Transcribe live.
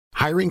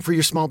Hiring for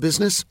your small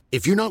business?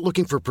 If you're not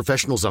looking for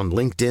professionals on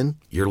LinkedIn,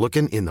 you're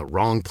looking in the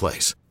wrong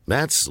place.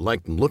 That's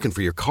like looking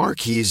for your car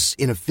keys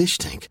in a fish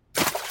tank.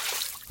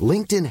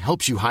 LinkedIn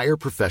helps you hire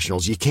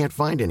professionals you can't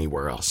find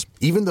anywhere else,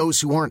 even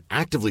those who aren't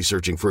actively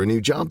searching for a new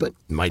job but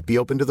might be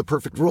open to the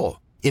perfect role.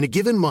 In a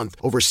given month,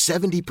 over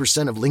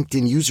 70% of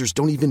LinkedIn users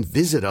don't even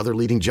visit other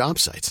leading job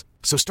sites.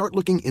 So start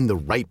looking in the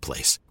right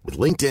place. With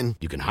LinkedIn,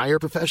 you can hire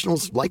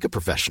professionals like a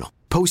professional.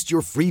 Post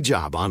your free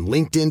job on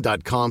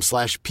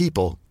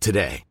linkedin.com/people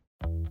today.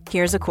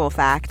 Here's a cool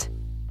fact.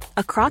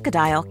 A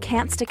crocodile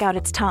can't stick out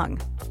its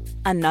tongue.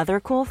 Another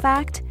cool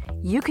fact,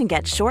 you can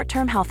get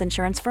short-term health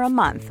insurance for a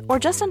month or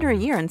just under a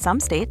year in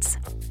some states.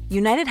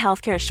 United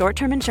Healthcare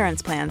short-term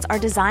insurance plans are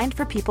designed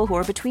for people who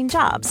are between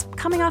jobs,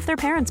 coming off their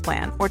parents'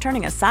 plan, or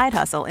turning a side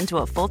hustle into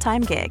a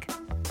full-time gig.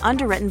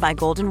 Underwritten by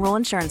Golden Rule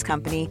Insurance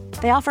Company,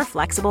 they offer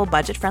flexible,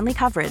 budget-friendly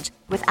coverage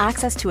with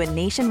access to a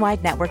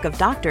nationwide network of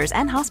doctors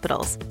and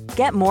hospitals.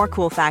 Get more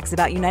cool facts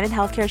about United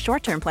Healthcare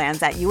short-term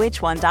plans at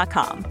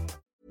uh1.com.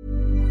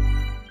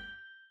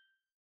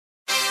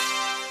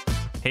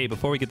 Hey,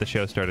 before we get the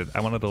show started, I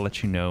wanted to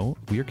let you know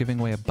we are giving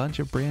away a bunch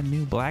of brand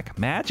new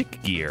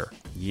Blackmagic gear.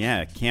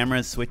 Yeah,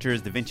 cameras,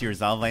 switchers, DaVinci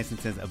Resolve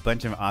licenses, a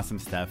bunch of awesome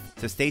stuff.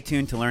 So stay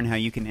tuned to learn how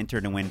you can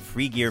enter to win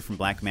free gear from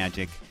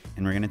Blackmagic,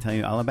 and we're going to tell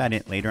you all about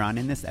it later on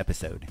in this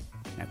episode.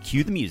 Now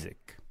cue the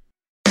music.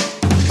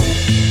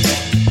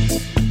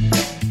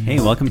 Hey,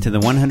 welcome to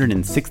the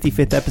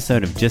 165th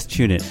episode of Just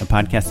Shoot It, a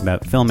podcast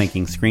about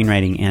filmmaking,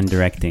 screenwriting, and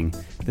directing.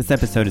 This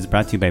episode is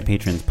brought to you by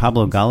patrons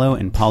Pablo Gallo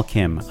and Paul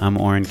Kim. I'm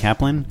Oren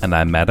Kaplan. And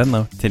I'm Matt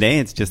Enlow. Today,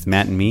 it's just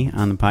Matt and me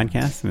on the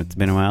podcast. It's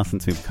been a while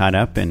since we've caught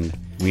up, and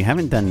we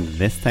haven't done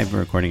this type of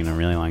recording in a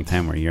really long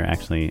time where you're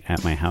actually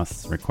at my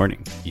house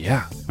recording.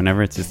 Yeah.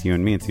 Whenever it's just you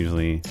and me, it's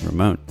usually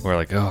remote. We're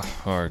like,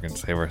 we're going to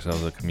save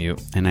ourselves a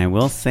commute. And I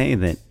will say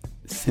that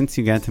since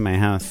you got to my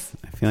house,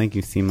 I feel like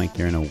you seem like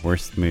you're in a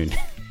worse mood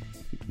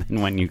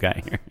than when you got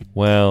here.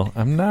 Well,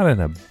 I'm not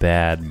in a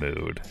bad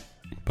mood,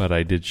 but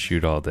I did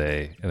shoot all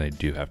day, and I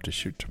do have to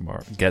shoot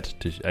tomorrow.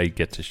 I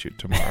get to shoot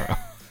tomorrow.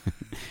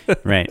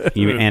 Right.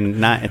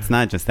 It's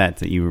not just that.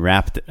 So you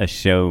wrapped a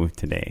show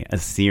today, a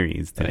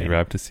series today. I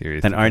wrapped a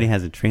series that already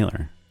has a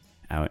trailer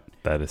out.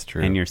 That is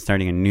true. And you're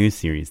starting a new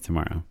series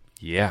tomorrow.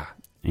 Yeah.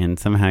 And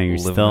somehow you're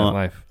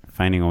still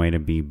finding a way to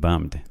be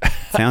bummed.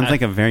 Sounds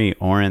like a very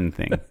Oren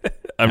thing.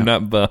 I'm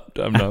not bummed.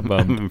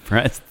 I'm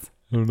impressed.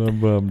 I'm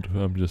not bummed.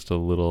 I'm just a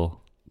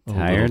little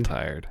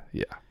tired.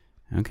 Yeah.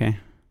 Okay.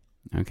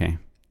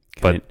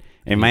 But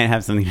it might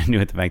have something to do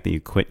with the fact that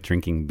you quit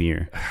drinking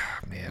beer.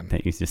 Man.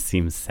 That you just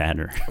seem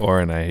sadder.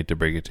 Oren, I hate to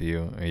break it to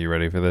you. Are you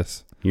ready for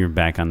this? You're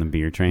back on the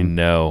beer train?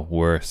 No,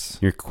 worse.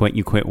 You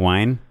quit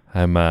wine?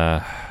 I'm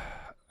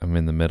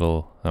in the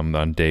middle. I'm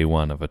on day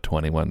 1 of a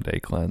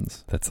 21-day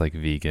cleanse. That's like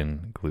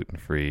vegan,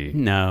 gluten-free.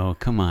 No,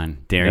 come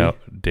on. Dairy? No,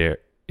 dairy.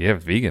 Yeah,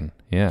 vegan.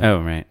 Yeah.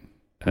 Oh, right.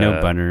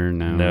 No butter,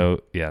 no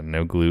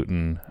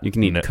gluten. You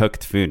can eat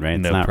cooked food, right?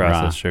 It's no not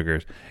processed raw.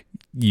 sugars.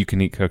 You can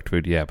eat cooked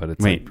food, yeah, but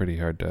it's like pretty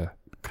hard to...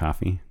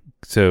 Coffee?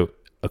 So,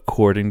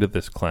 according to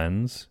this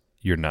cleanse,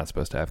 you're not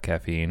supposed to have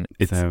caffeine.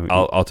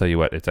 I'll tell you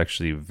what, it's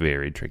actually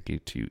very tricky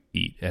to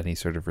eat any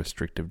sort of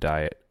restrictive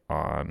diet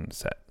on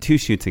set. 2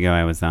 shoots ago,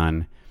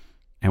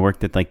 I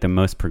worked at like the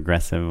most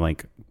progressive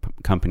like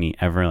company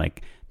ever.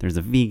 Like there's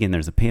a vegan,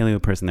 there's a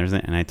paleo person,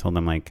 and I told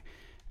them like,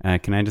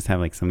 can I just have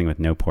like something with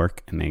no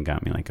pork? And they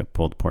got me like a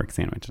pulled pork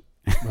sandwich.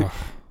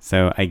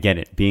 So I get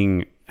it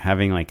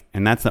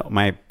and that's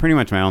pretty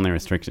much my only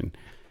restriction.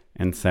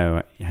 And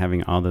so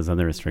having all those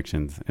other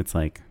restrictions, it's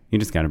like, you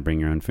just got to bring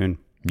your own food.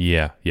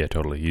 Yeah,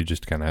 totally. You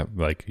just kind of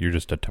like, you're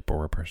just a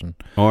Tupperware person.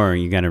 Or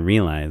you got to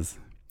realize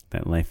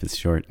that life is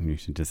short and you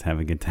should just have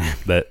a good time.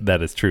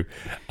 That is true.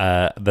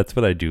 That's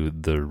what I do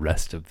the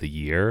rest of the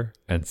year.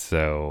 And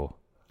so...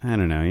 I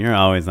don't know. You're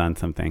always on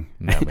something.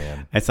 No,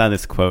 man. I saw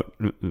this quote.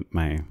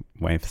 My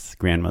wife's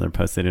grandmother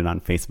posted it on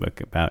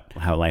Facebook about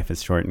how life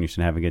is short and you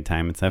should have a good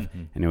time and stuff.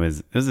 Mm-hmm. And it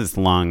was this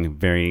long,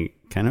 very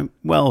kind of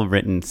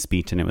well-written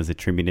speech, and it was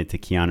attributed to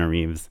Keanu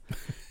Reeves.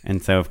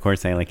 And so, of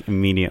course, I like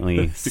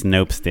immediately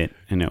Snopes'd it,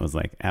 and it was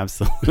like,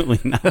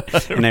 absolutely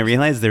not. And I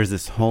realized there's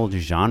this whole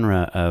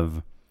genre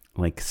of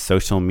like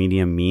social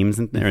media memes,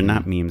 or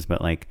not memes,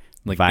 but like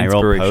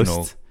viral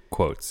posts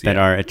quotes that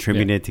are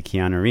attributed to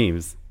Keanu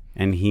Reeves.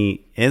 And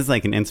he is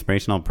like an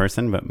inspirational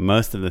person, but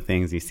most of the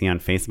things you see on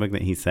Facebook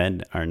that he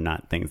said are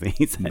not things that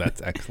he said.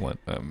 That's excellent.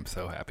 I'm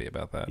so happy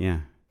about that. Yeah.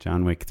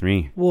 John Wick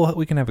 3. Well,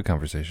 we can have a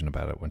conversation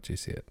about it once you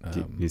see it.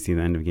 Did you see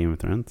the end of Game of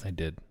Thrones? I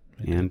did.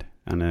 And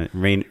on a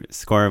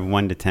score of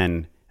 1 to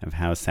 10 of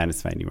how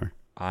satisfied you were?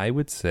 I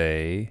would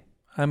say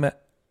I'm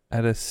at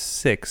a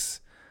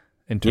 6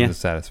 in terms of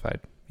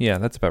satisfied. Yeah,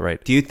 that's about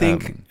right. Do you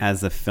think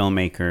as a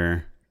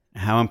filmmaker...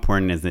 how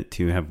important is it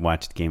to have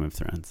watched Game of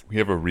Thrones? We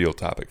have a real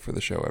topic for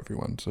the show,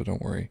 everyone, so don't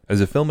worry.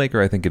 As a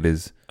filmmaker, I think it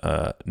is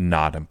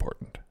not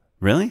important.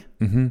 Really?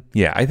 Mm-hmm.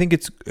 Yeah, I think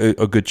it's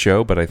a good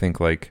show, but I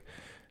think I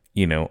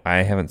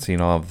haven't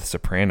seen all of The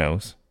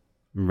Sopranos.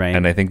 Right.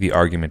 And I think the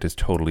argument is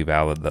totally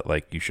valid that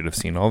like you should have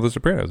seen all of The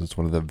Sopranos. It's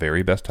one of the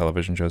very best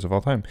television shows of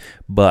all time.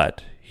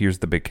 But here's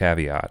the big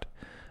caveat.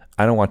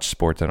 I don't watch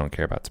sports. I don't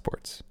care about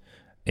sports.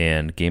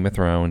 And Game of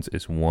Thrones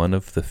is one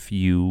of the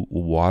few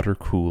water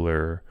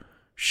cooler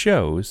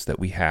shows that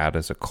we had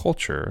as a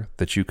culture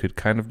that you could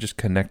kind of just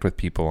connect with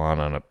people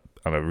on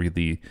a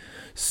really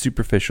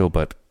superficial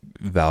but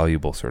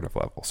valuable sort of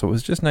level. So it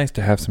was just nice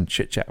to have some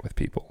chit chat with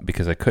people,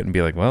 because I couldn't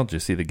be like, well, did you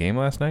see the game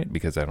last night?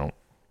 Because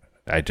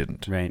I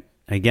didn't. Right.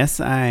 I guess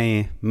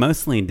I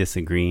mostly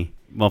disagree.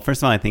 Well,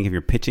 first of all, I think if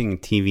you're pitching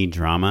TV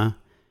drama,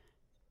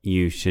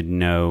 you should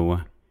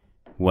know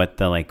what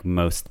the like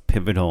most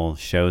pivotal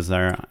shows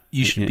are.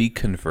 You should be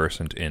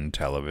conversant in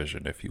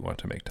television if you want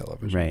to make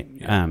television. Right.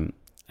 Yeah.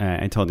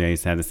 I told you I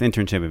used to have this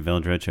internship at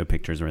Village Roadshow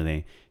Pictures where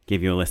they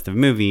gave you a list of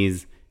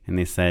movies and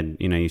they said,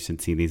 you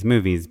should see these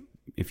movies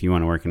if you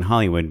want to work in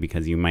Hollywood,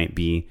 because you might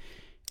be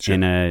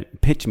in a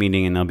pitch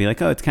meeting and they'll be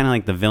like, oh, it's kind of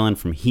like the villain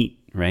from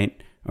Heat,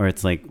 right? Or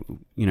it's like,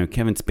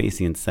 Kevin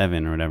Spacey in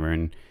Seven or whatever.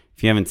 And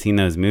if you haven't seen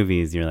those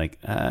movies, you're like,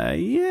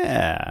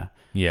 yeah.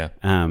 Yeah.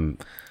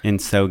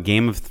 And so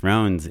Game of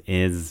Thrones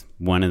is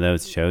one of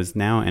those shows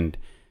now. And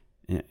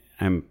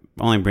I'm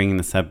only bringing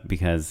this up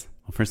because,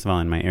 well, first of all,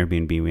 in my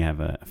Airbnb, we have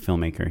a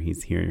filmmaker.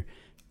 He's here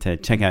to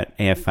check out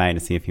AFI to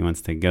see if he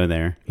wants to go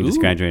there. He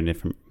just graduated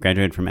from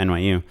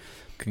NYU.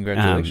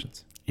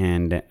 Congratulations.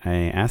 And I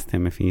asked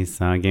him if he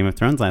saw Game of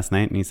Thrones last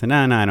night. And he said,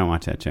 no, I don't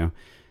watch that show.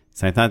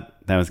 So I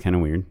thought that was kind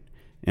of weird.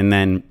 And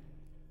then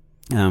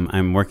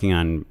I'm working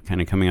on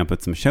kind of coming up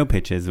with some show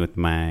pitches with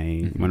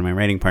one of my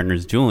writing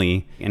partners,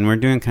 Julie, and we're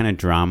doing kind of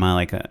drama,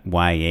 like a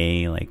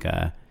YA, like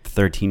a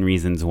 13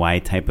 Reasons Why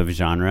type of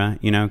genre,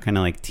 kind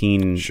of like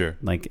teen,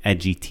 like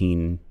edgy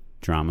teen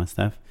drama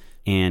stuff.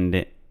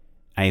 And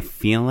I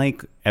feel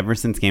like ever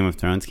since Game of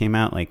Thrones came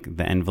out, like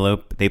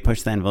they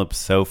pushed the envelope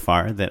so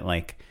far that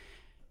like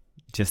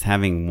just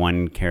having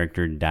one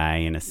character die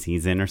in a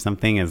season or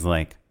something is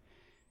like,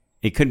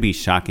 it could be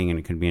shocking and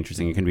it could be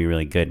interesting. It could be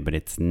really good, but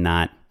it's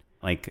not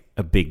like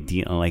a big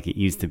deal like it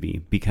used to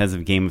be, because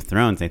of Game of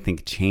Thrones. I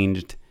think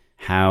changed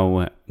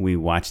how we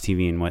watch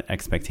TV and what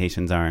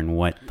expectations are and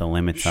what the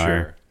limits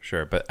are.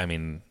 Sure. But I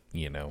mean,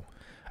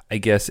 I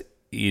guess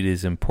it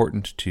is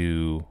important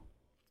to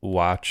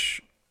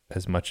watch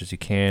as much as you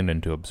can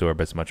and to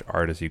absorb as much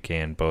art as you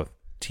can, both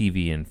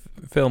TV and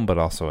film, but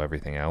also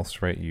everything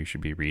else, right? You should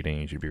be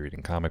reading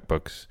comic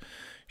books.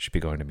 Should be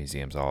going to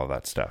museums, all of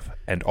that stuff.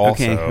 And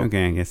also...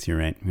 Okay, I guess you're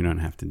right. We don't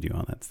have to do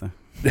all that stuff.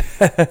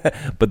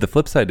 But the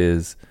flip side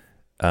is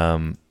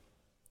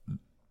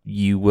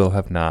you will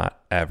have not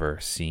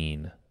ever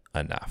seen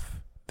enough.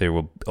 There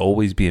will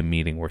always be a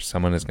meeting where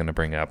someone is going to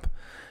bring up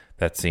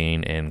that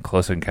scene in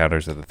Close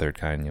Encounters of the Third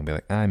Kind, and you'll be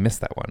like, I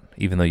missed that one,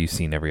 even though you've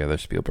seen every other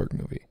Spielberg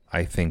movie.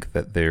 I think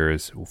that there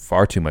is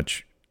far too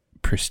much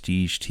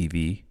prestige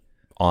TV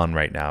on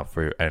right now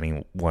for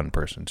any one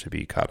person to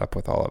be caught up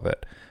with all of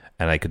it.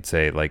 And I could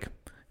say, like,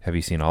 have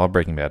you seen all of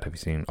Breaking Bad? Have you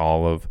seen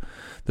all of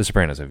The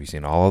Sopranos? Have you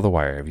seen all of The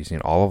Wire? Have you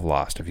seen all of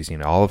Lost? Have you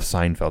seen all of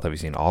Seinfeld? Have you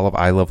seen all of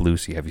I Love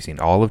Lucy? Have you seen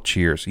all of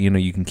Cheers?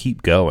 You can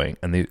keep going.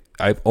 And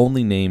I've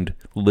only named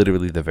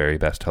literally the very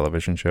best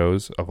television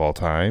shows of all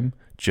time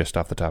just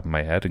off the top of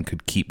my head, and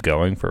could keep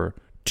going for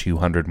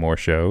 200 more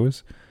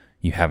shows.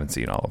 You haven't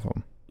seen all of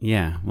them.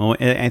 Yeah. Well,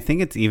 I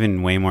think it's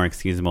even way more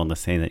excusable to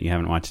say that you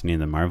haven't watched any of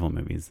the Marvel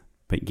movies.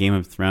 But Game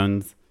of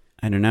Thrones,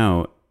 I don't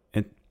know.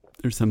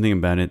 There's something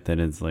about it that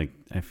is like,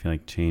 I feel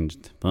like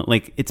changed.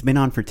 Like, it's been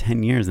on for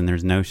 10 years and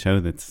there's no show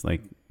that's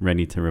like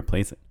ready to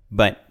replace it.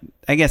 But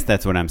I guess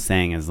that's what I'm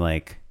saying is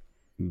like,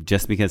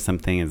 just because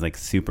something is like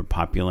super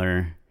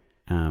popular,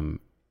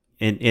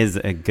 it is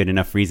a good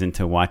enough reason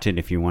to watch it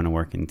if you want to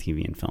work in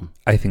TV and film.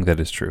 I think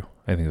that is true.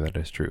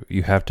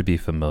 You have to be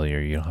familiar.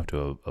 You don't have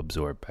to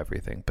absorb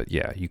everything. But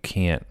yeah, you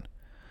can't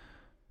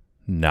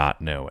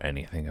not know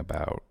anything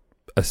about,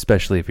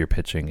 especially if you're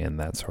pitching in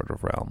that sort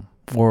of realm,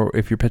 or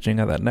if you're pitching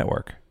at that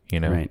network,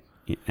 Right.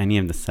 Any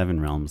of the 7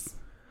 realms.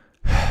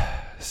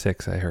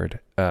 6, I heard.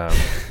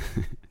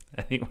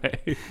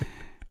 Anyway,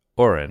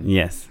 Oren.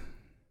 Yes.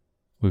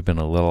 We've been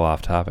a little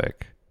off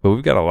topic, but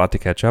we've got a lot to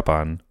catch up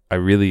on. I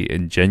really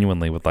and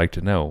genuinely would like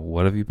to know,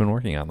 what have you been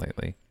working on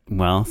lately?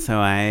 Well, so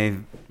I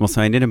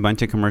did a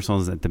bunch of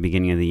commercials at the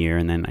beginning of the year,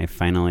 and then I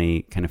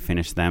finally kind of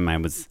finished them. I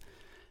was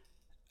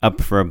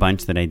up for a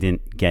bunch that I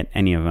didn't get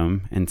any of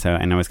them, and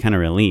I was kind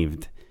of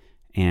relieved.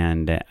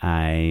 And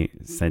I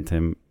said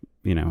to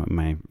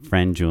my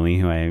friend Julie,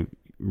 who I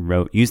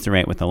used to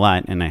write with a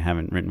lot, and I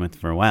haven't written with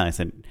for a while, I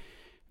said,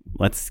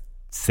 let's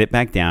sit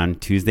back down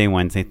Tuesday,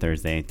 Wednesday,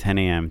 Thursday, 10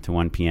 a.m. to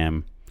 1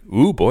 p.m.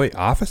 Ooh, boy,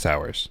 office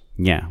hours.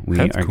 Yeah, we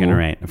are going to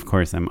write. Of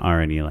course, I'm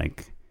already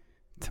like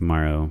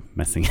tomorrow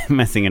messing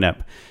it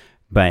up.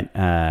 But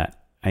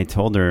I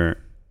told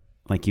her,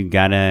 like, you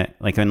gotta,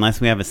 like,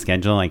 unless we have a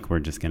schedule, like, we're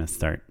just going to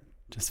start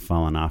just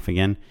falling off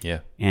again.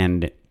 Yeah.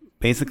 And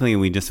basically,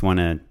 we just want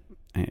to,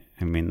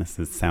 I mean,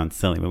 sounds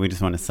silly, but we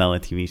just want to sell a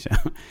TV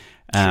show.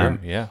 Sure,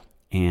 yeah.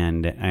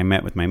 And I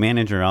met with my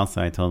manager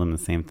also. I told him the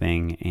same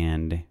thing.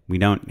 And we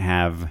don't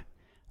have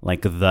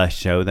like the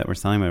show that we're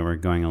selling, but we're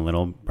going a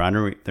little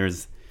broader.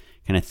 There's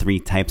kind of 3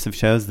 types of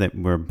shows that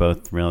we're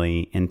both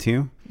really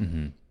into.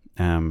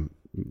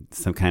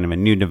 Some kind of a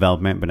new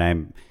development, but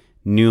I'm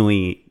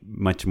newly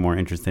much more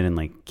interested in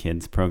like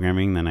kids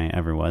programming than I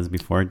ever was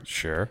before.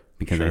 Sure.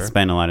 Because I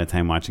spend a lot of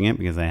time watching it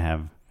because I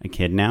have a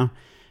kid now.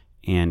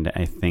 And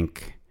I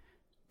think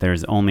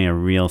there's only a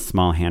real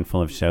small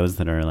handful of shows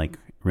that are like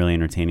really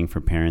entertaining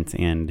for parents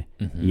and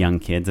young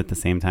kids at the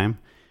same time.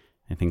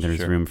 I think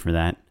there's room for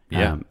that.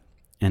 Yeah.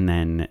 And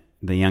then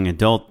the young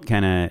adult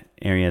kind of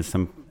area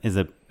is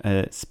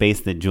a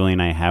space that Julie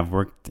and I have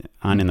worked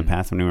on in the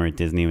past. When we were at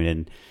Disney, we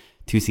did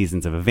 2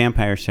 seasons of a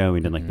vampire show. We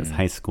did like this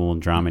high school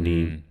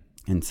dramedy.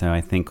 And so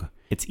I think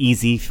it's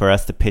easy for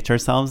us to pitch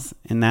ourselves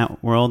in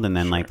that world, and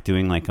then like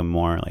doing like a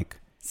more like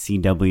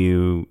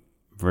CW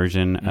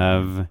version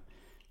of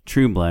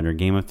True Blood or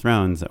Game of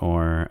Thrones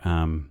or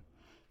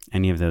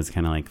any of those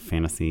kind of like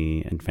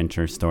fantasy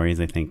adventure stories,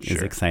 I think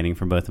is exciting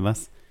for both of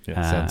us.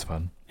 Yeah, sounds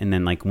fun. And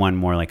then like one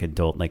more like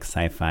adult, like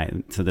sci-fi.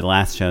 So the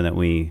last show that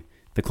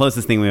the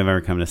closest thing we've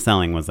ever come to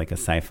selling was like a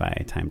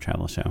sci-fi time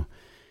travel show.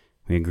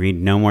 We agreed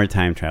no more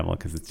time travel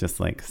because it's just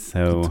like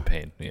so It's a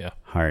pain. Yeah.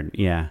 hard.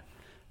 Yeah.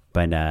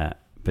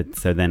 But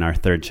so then our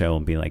third show will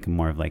be like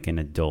more of like an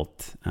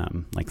adult,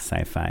 like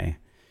sci-fi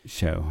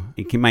show.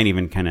 It might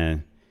even kind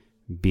of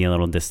be a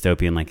little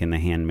dystopian, like in the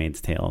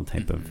Handmaid's Tale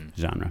type of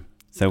genre.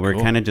 So we're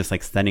kind of just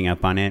like studying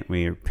up on it.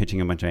 We're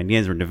pitching a bunch of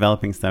ideas. We're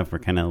developing stuff. We're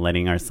kind of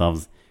letting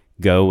ourselves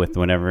go with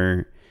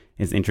whatever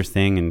is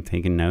interesting and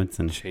taking notes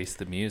and chase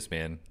the muse,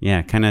 man.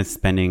 Yeah, kind of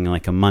spending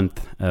like a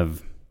month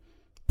of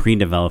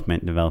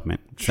pre-development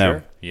development.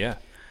 Sure. Yeah.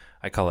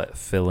 I call it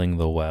filling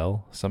the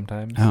well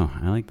sometimes. Oh,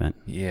 I like that.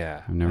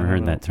 Yeah. I've never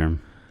heard that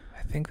term.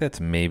 I think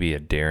that's maybe a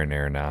Darren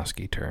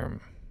Aronofsky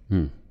term.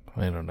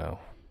 I don't know.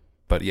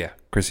 But yeah,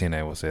 Chrissy and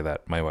I will say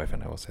that. My wife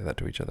and I will say that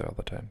to each other all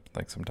the time.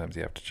 Like sometimes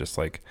you have to just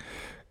like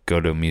go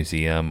to a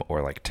museum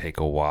or like take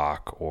a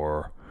walk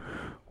or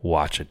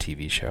watch a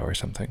TV show or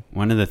something.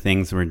 One of the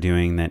things we're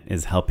doing that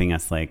is helping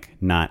us like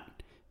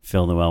not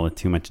fill the well with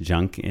too much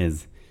junk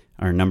is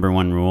our number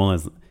one rule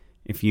is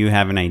if you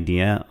have an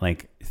idea,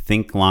 like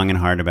think long and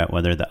hard about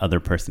whether the other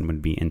person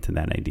would be into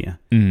that idea.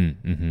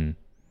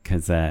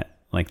 Because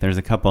like there's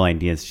a couple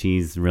ideas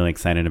she's really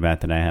excited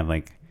about that I have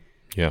like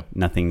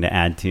nothing to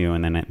add to.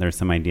 And then there's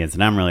some ideas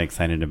that I'm really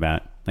excited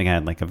about. Like I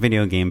had like a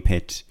video game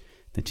pitch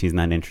that she's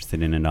not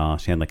interested in at all.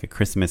 She had like a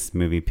Christmas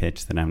movie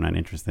pitch that I'm not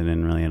interested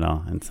in really at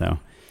all. And so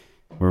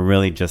we're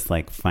really just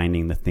like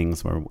finding the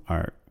things where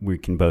we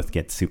can both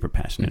get super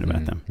passionate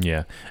about them.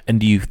 Yeah. And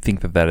do you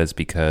think that is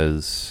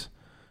because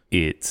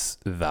it's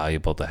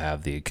valuable to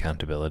have the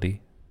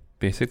accountability,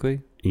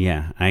 basically?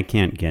 Yeah. I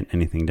can't get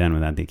anything done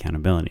without the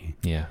accountability.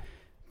 Yeah.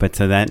 But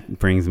so that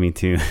brings me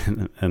to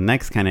the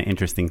next kind of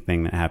interesting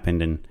thing that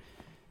happened. And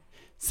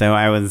so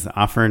I was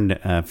offered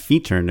a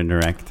feature to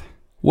direct.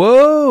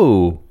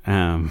 Whoa!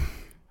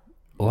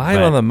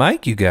 Live on the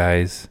mic, you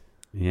guys.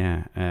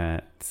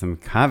 Yeah. Some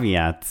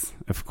caveats,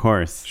 of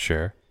course.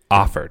 Sure.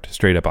 Offered.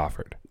 Straight up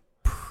offered.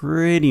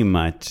 Pretty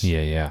much.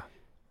 Yeah.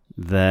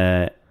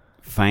 The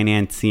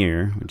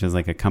financier, which is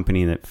like a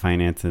company that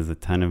finances a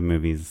ton of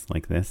movies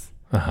like this.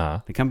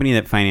 The company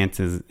that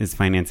is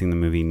financing the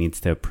movie needs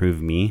to approve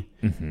me,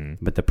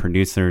 but the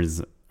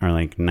producers are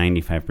like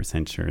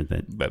 95% sure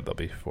that they'll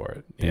be for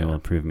it. They will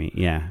approve me.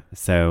 Yeah.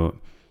 So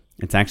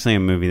it's actually a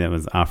movie that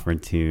was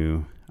offered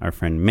to our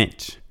friend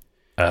Mitch.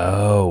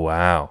 Oh,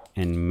 wow.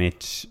 And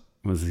Mitch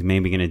was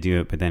maybe going to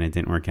do it, but then it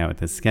didn't work out with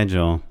his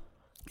schedule.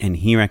 And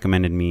he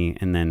recommended me.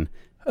 And then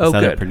this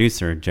other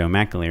producer, Joe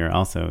McAleer,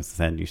 also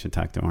said you should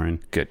talk to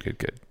Oren.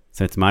 Good.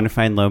 So it's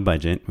modified low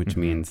budget, which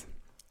means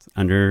it's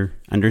under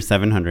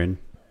 700,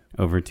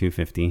 over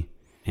 250.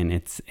 And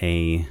it's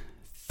a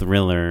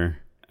thriller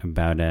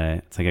about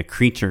it's like a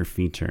creature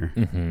feature.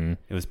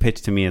 It was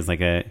pitched to me as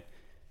like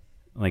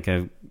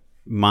a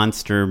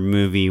monster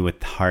movie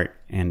with heart.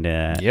 And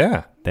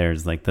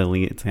there's like the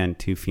lead, it's got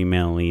 2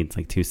 female leads,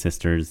 like 2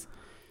 sisters.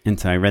 And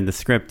so I read the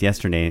script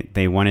yesterday.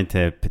 They wanted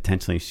to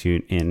potentially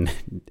shoot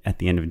at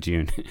the end of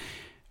June,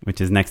 which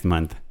is next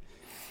month.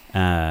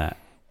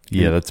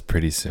 That's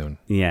pretty soon.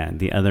 Yeah,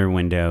 the other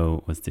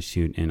window was to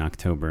shoot in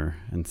October,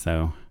 and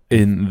so.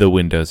 And the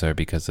windows are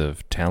because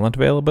of talent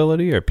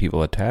availability? Are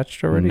people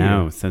attached already?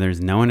 No, so there's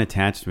no one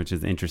attached, which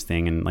is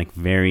interesting and like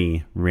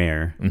very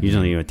rare.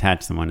 Usually you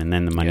attach someone and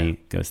then the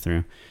money goes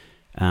through.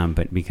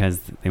 But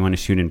because they want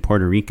to shoot in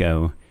Puerto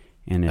Rico,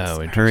 and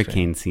it's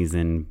hurricane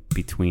season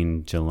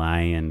between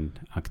July and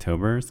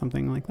October or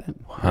something like that,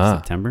 or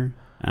September.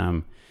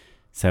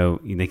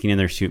 So they can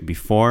either shoot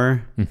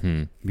before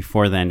the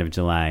end of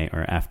July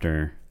or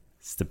after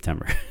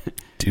September.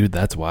 Dude,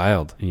 that's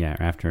wild. Yeah,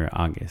 or after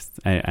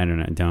August. I don't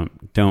know.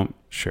 Don't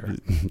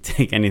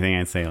take anything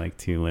I say like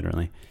too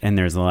literally. And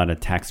there's a lot of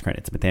tax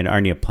credits, but they had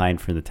already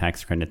applied for the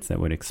tax credits that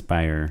would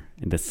expire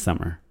this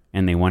summer,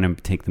 and they want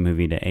to take the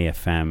movie to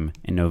AFM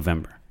in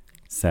November.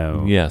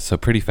 So so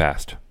pretty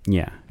fast.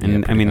 Yeah,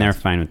 and I mean they're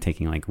fine with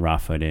taking like raw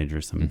footage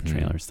or some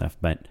trailer stuff,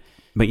 but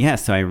yeah.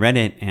 So I read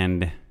it,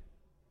 and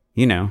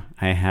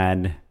I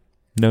had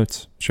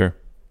Notes, sure.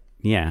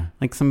 Yeah,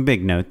 like some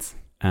big notes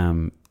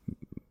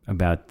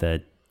about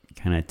the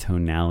kind of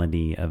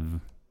tonality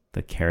of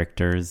the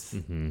characters.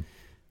 Mm-hmm.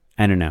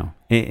 I don't know.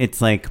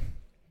 It's like,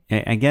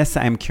 I guess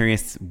I'm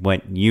curious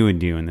what you would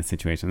do in this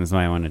situation. This is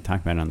why I wanted to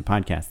talk about it on the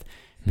podcast.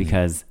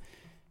 Because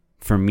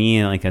for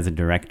me, like as a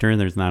director,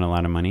 there's not a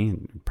lot of money.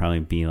 It'd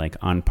probably be like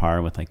on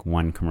par with like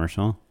one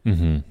commercial.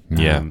 Mm-hmm.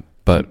 Yeah,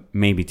 but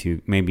maybe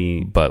two,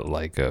 maybe. But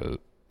like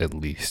at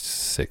least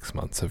 6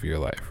 months of your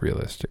life,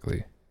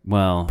 realistically.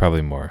 Well,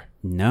 probably more.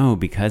 No,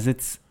 because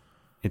it's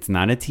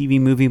not a TV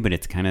movie, but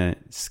it's kind of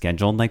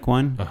scheduled like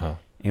one. Uh-huh.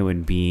 It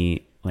would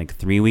be like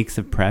 3 weeks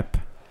of prep,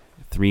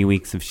 3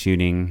 weeks of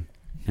shooting,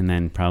 and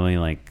then probably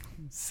like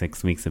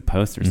 6 weeks of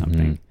post or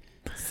something.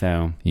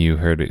 So you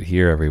heard it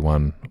here,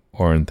 everyone.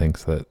 Oren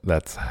thinks that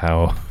that's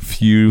how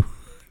few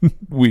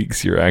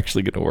weeks you're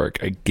actually going to work.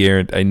 I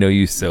guarantee. I know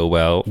you so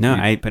well. No,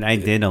 but I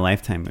did a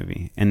Lifetime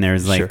movie, and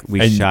there's like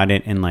we shot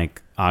it in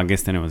like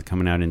August, and it was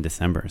coming out in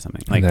December or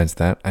something. Like that's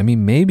that. I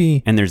mean,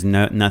 maybe. And there's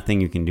nothing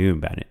you can do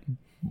about it.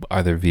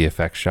 Are there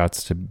VFX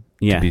shots to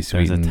be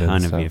sweetened? There's a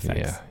ton of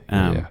VFX.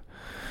 Yeah.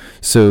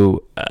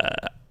 So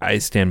I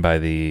stand by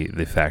the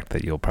fact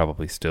that you'll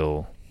probably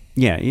still.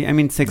 Yeah, I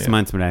mean 6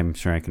 months, but I'm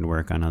sure I could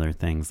work on other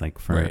things like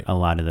for a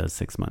lot of those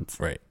 6 months.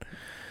 Right.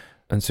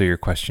 And so your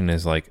question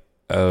is like,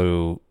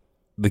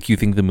 like you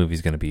think the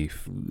movie's going to be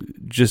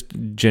just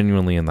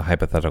genuinely in the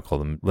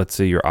hypothetical. Let's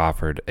say you're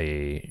offered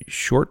a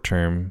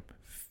short-term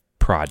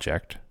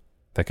project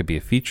that could be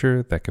a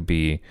feature, that could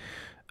be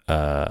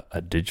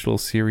a digital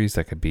series,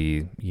 that could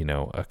be,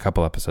 a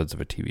couple episodes of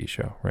a TV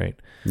show, right?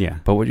 Yeah.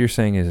 But what you're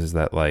saying is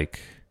that like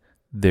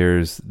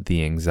there's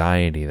the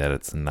anxiety that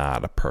it's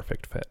not a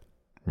perfect fit.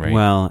 Right.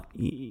 Well,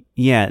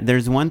 yeah,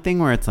 there's one thing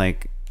where it's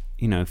like,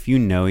 if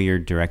you're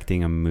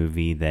directing a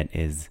movie that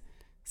is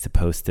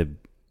supposed to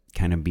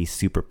kind of be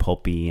super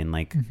pulpy and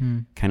like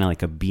kind of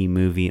like a B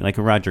movie, like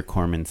a Roger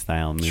Corman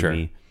style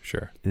movie.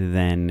 Sure.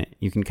 Then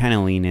you can kind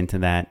of lean into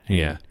that.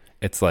 And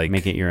it's like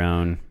make it your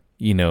own.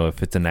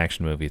 If it's an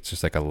action movie, it's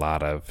just like a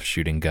lot of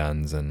shooting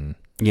guns and.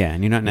 Yeah.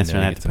 And you don't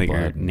necessarily have to put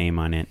your name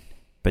on it.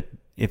 But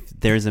if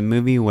there's a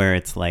movie where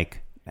it's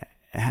like, it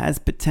has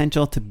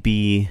potential to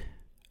be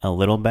a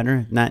little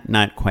better,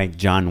 not quite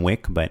John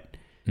Wick, but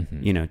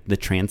the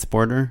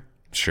Transporter,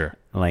 sure,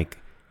 like,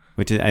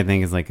 which I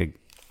think is like a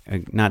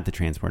not the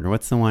Transporter.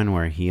 What's the one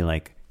where he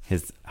like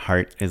his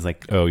heart is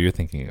like? Oh, you're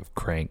thinking of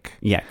Crank.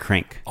 Yeah,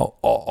 Crank.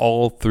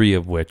 All three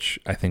of which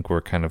I think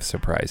were kind of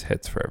surprise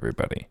hits for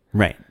everybody.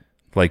 Right.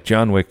 Like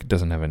John Wick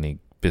doesn't have any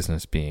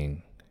business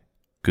being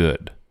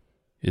good.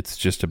 It's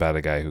just about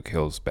a guy who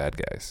kills bad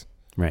guys.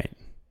 Right.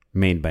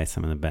 Made by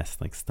some of the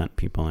best like stunt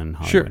people in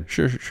Hollywood.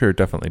 Sure,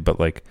 definitely. But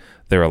like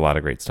there are a lot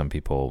of great stunt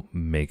people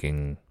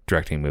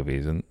directing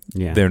movies, and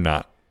they're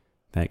not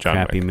that John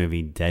crappy Wick.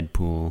 Movie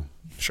Deadpool.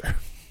 Sure.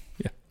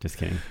 Yeah. Just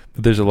kidding.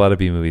 But there's a lot of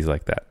B movies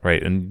like that,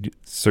 right? And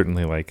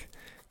certainly like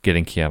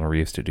getting Keanu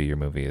Reeves to do your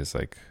movie is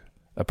like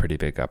a pretty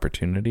big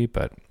opportunity,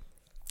 but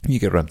you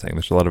get what I'm saying.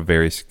 There's a lot of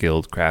very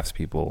skilled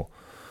craftspeople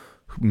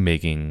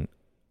making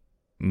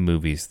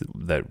movies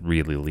that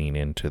really lean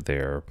into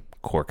their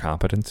core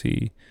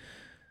competency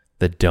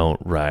that don't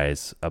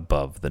rise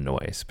above the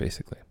noise,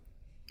 basically.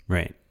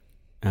 Right.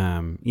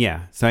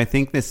 Yeah. So I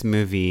think this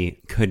movie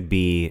could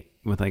be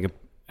with like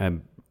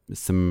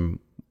some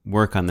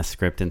work on the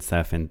script and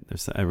stuff, and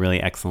there's a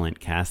really excellent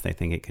cast. I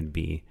think it could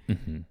be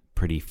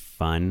pretty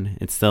fun.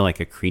 It's still like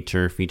a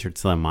creature feature.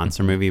 It's still a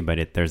monster movie,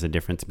 but there's a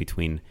difference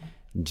between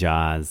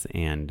Jaws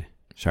and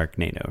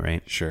Sharknado,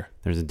 right? Sure.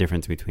 There's a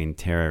difference between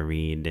Tara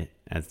Reid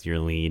as your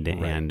lead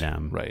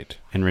and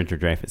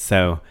Richard Dreyfuss.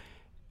 So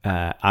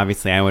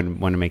obviously, I would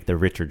want to make the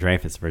Richard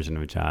Dreyfuss version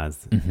of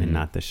Jaws and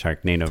not the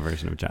Sharknado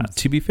version of Jaws.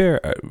 To be fair,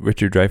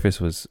 Richard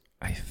Dreyfuss was,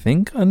 I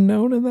think,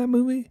 unknown in that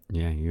movie.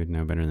 Yeah, you would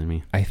know better than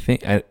me. I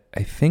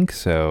think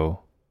so.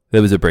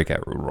 That was a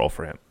breakout role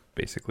for him,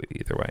 basically.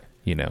 Either way,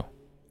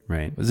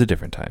 right? It was a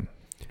different time.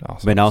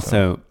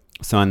 So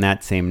on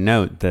that same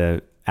note,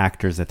 the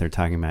actors that they're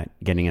talking about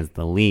getting as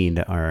the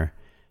lead are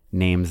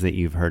names that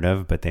you've heard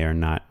of, but they are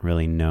not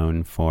really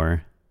known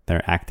for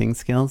their acting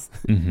skills.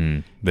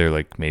 They're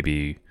like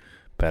maybe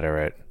better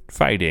at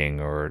fighting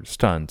or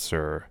stunts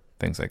or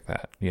things like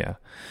that. Yeah.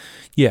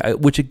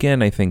 Which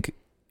again, I think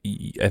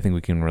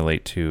we can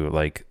relate to.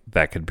 Like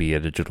that could be a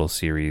digital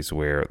series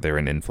where they're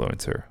an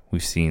influencer.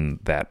 We've seen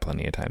that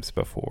plenty of times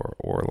before.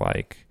 Or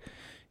like,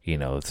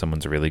 if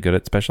someone's really good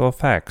at special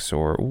effects,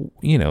 or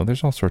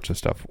there's all sorts of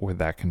stuff where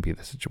that can be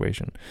the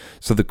situation.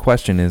 So the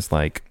question is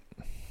like,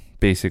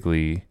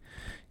 basically,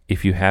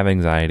 if you have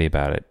anxiety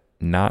about it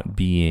not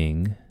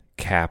being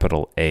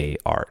capital A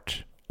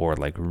art, or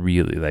like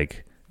really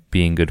like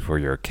being good for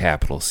your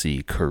capital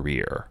C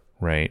career,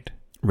 right?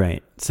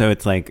 Right. So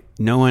it's like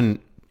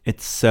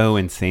it's so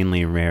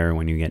insanely rare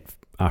when you get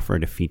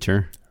offered a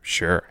feature.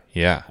 Sure.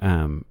 Yeah.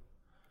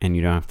 And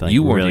you don't have to like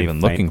you weren't really even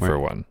looking for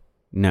one.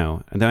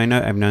 No. Though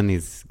I've known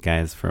these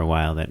guys for a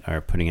while that are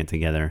putting it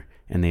together,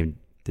 and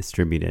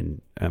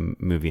distributed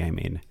movie I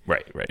made.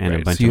 Right. And a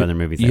bunch So of other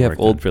movies I You have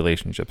worked old on.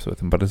 relationships with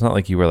them, but it's not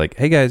like you were like,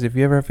 hey guys, if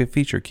you ever have a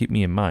feature, keep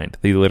me in mind.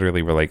 They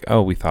literally were like,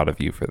 oh, we thought of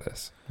you for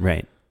this.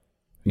 Right.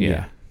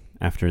 Yeah.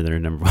 After their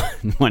number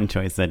one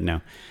choice said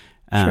no.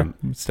 Sure.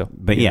 Still.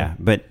 But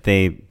but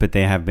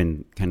they have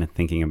been kind of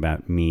thinking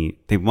about me.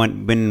 They've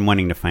been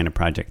wanting to find a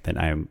project that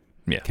I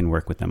can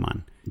work with them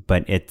on.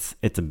 But it's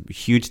a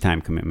huge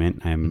time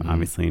commitment. I'm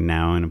obviously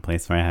now in a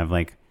place where I have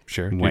like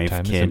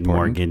wife, kid,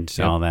 mortgage,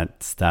 all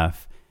that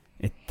stuff.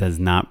 It does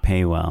not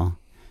pay well.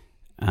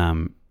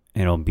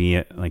 It'll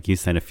be, like you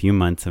said, a few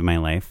months of my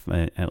life,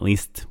 at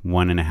least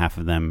 1.5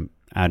 of them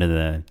out of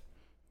the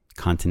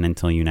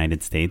continental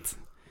United States.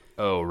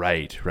 Oh,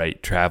 right.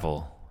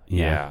 Travel.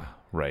 Yeah.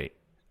 Right.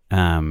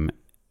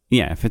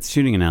 If it's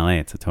shooting in LA,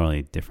 it's a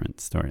totally different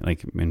story.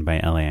 Like, and by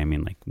LA, I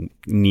mean like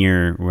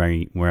near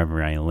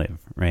wherever I live,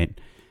 right?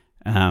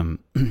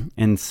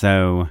 And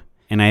so,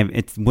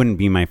 it wouldn't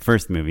be my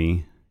first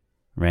movie,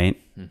 right?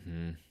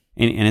 Mm-hmm.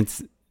 And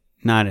it's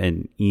not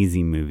an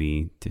easy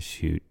movie to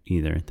shoot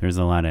either. There's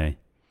a lot of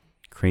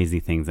crazy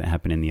things that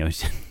happen in the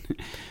ocean.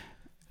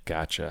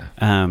 Gotcha.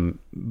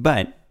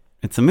 But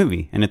it's a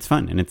movie and it's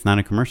fun and it's not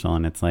a commercial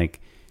and it's like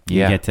you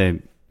get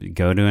to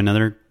go to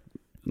another,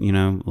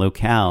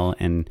 locale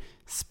and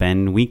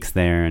spend weeks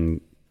there and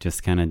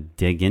just kind of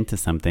dig into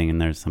something.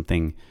 And there's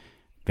something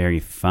very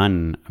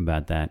fun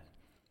about that.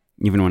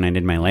 Even when I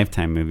did my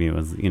Lifetime movie, it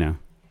was,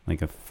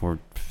 like a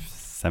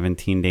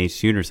 17-day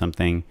shoot or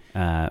something.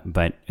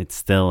 But it's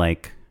still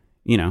like,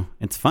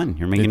 it's fun.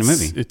 You're making a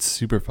movie. It's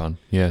super fun.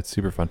 Yeah, it's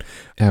super fun.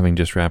 Having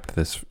just wrapped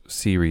this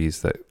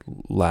series that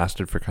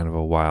lasted for kind of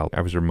a while,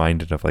 I was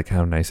reminded of like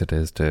how nice it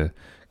is to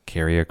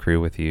carry a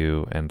crew with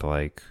you and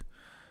like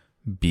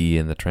be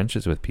in the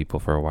trenches with people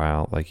for a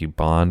while. Like you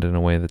bond in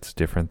a way that's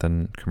different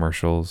than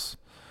commercials,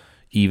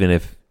 even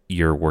if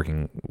you're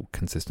working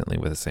consistently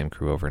with the same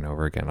crew over and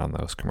over again on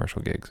those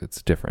commercial gigs.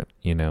 It's different,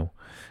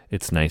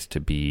 It's nice to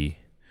be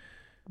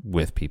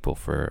with people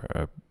for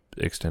a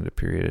extended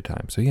period of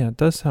time. So yeah, it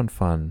does sound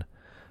fun.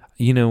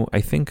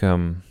 I think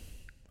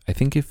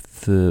if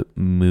the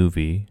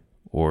movie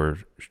or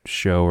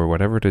show or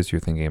whatever it is you're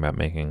thinking about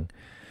making,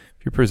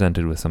 if you're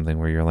presented with something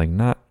where you're like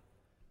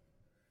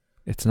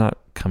it's not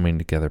coming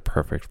together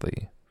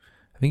perfectly,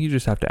 I think you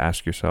just have to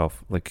ask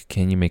yourself, like,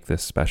 can you make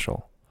this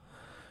special?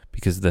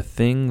 Because the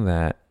thing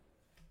that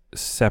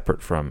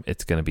separate from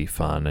it's going to be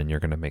fun and you're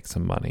going to make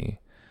some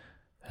money,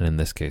 and in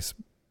this case,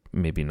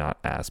 maybe not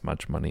as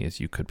much money as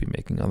you could be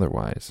making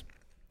otherwise,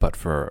 but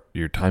for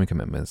your time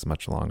commitment is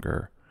much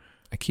longer.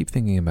 I keep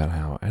thinking about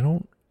how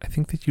I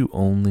think that you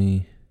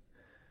only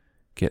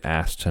get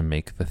asked to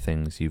make the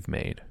things you've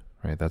made,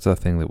 right? That's a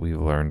thing that we've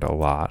learned a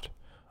lot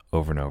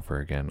over and over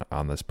again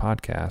on this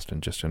podcast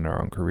and just in our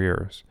own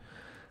careers,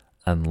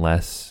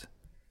 unless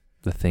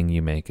the thing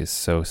you make is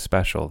so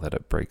special that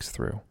it breaks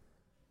through.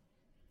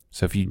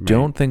 So if you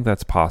don't think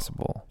that's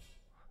possible,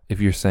 if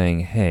you're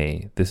saying,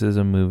 hey, this is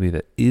a movie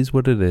that is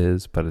what it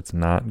is, but it's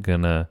not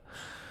gonna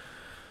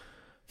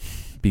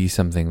be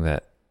something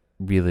that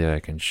really I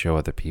can show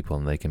other people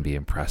and they can be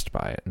impressed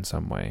by it in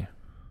some way,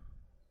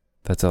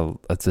 that's a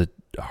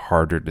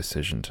harder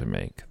decision to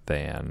make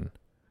than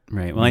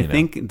right. Well, I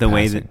think the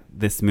way that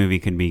this movie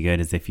could be good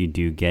is if you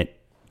do get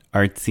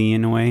artsy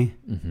in a way,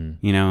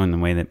 in the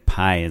way that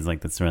Pi is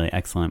like this really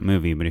excellent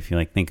movie. But if you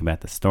like think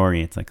about the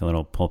story, it's like a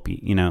little pulpy,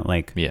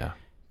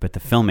 But the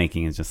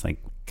filmmaking is just like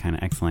kind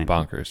of excellent,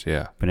 bonkers,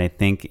 yeah. But I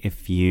think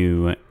if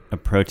you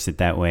approached it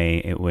that way,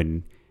 it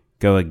would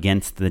go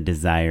against the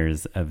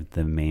desires of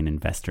the main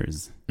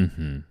investors,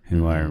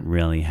 who are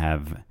really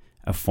have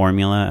a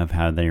formula of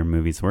how their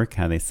movies work,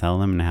 how they sell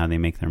them, and how they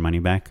make their money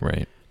back,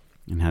 right?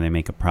 And how they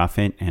make a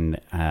profit. And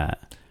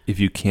if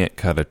you can't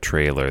cut a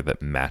trailer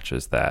that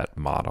matches that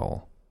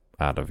model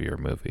out of your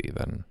movie,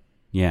 then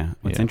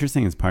what's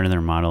interesting is part of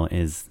their model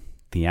is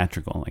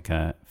theatrical, like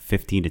a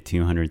 50 to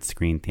 200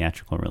 screen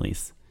theatrical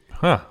release.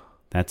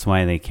 That's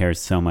why they care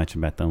so much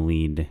about the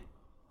lead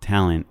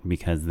talent,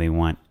 because they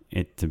want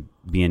it to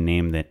be a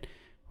name that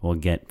will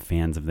get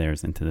fans of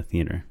theirs into the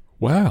theater.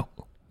 Wow,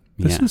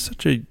 this is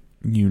such a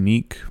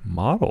unique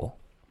model.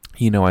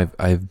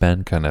 I've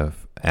been kind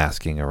of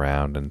asking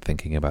around and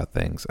thinking about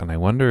things, and I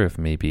wonder if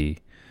maybe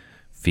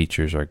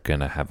features are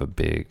gonna have a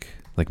big,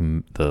 like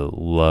the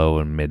low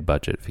and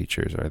mid-budget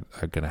features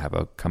are gonna have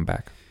a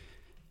comeback.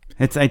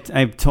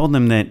 I've told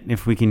them that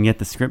if we can get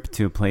the script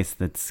to a place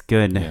that's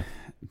good,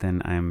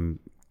 then I'm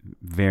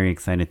very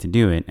excited to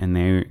do it, and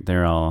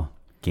they're all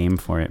game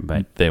for it.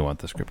 But they want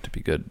the script to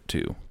be good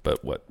too.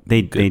 But what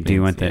they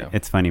do want that.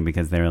 It's funny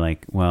because they were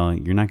like, well,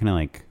 you're not gonna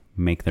like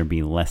make there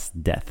be less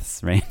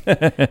deaths, right?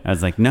 I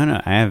was like,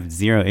 no, I have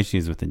zero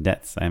issues with the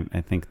deaths.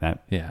 I think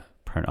that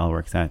part all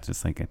works out.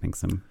 Just like I think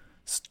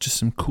just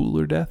some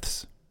cooler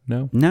deaths.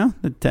 No,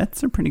 the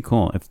deaths are pretty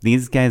cool. If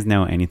these guys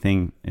know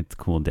anything, it's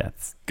cool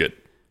deaths. Good.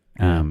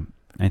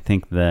 I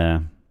think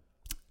the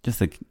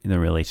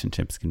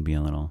relationships can be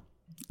a little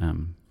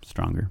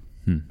stronger.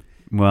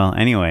 Well,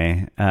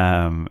 anyway,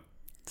 so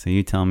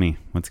you tell me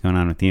what's going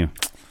on with you.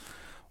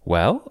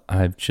 Well,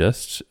 I've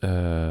just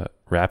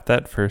wrapped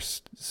that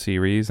first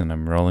series and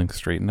I'm rolling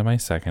straight into my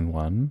second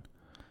one.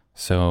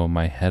 So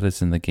my head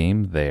is in the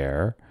game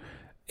there.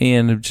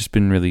 And I've just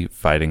been really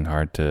fighting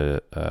hard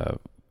to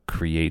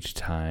create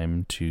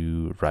time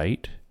to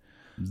write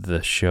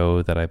the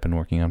show that I've been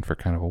working on for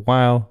kind of a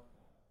while.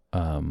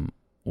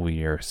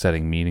 We are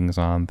setting meetings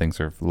on, things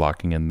are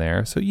locking in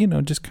there. So,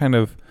 just kind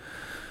of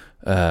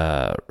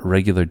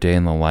regular day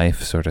in the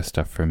life sort of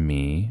stuff for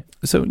me.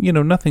 So,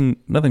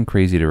 nothing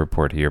crazy to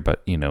report here,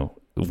 but,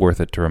 worth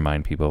it to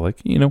remind people,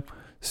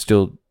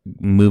 still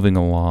moving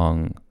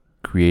along,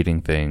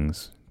 creating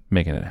things,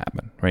 making it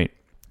happen, right?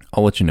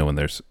 I'll let you know when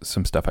there's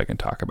some stuff I can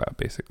talk about,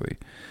 basically.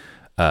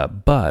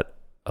 But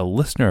a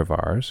listener of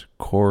ours,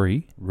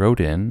 Corey, wrote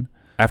in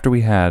after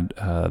we had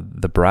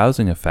the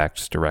Browsing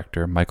Effects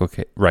director,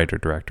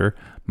 writer-director,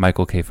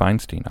 Michael K.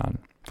 Feinstein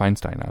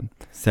on.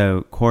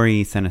 So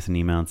Corey sent us an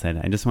email and said,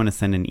 I just want to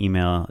send an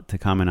email to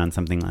comment on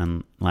something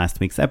on last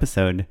week's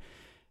episode.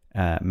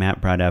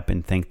 Matt brought up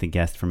and thanked the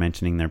guest for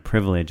mentioning their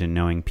privilege in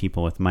knowing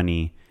people with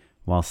money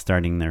while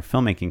starting their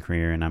filmmaking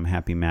career, and I'm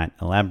happy Matt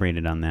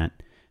elaborated on that.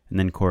 And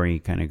then Corey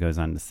kind of goes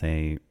on to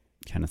say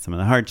kind of some of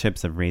the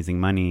hardships of raising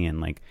money, and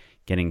like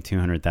getting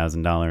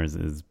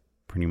 $200,000 is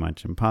pretty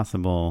much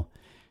impossible.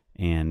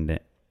 And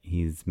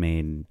he's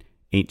made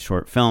 8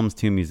 short films,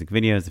 2 music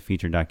videos, a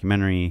feature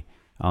documentary,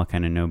 all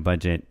kind of no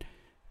budget.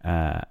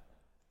 And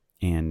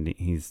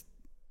he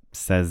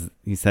says,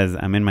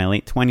 I'm in my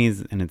late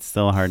 20s and it's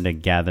still hard to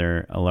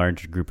gather a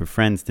large group of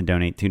friends to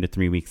donate 2 to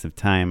 3 weeks of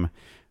time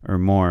or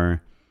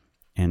more.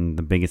 And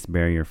the biggest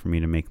barrier for me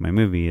to make my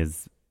movie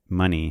is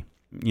money.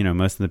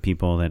 Most of the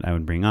people that I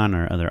would bring on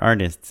are other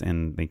artists,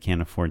 and they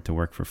can't afford to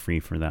work for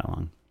free for that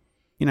long.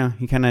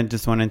 He kind of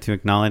just wanted to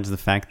acknowledge the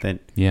fact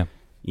that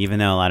even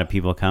though a lot of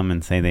people come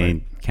and say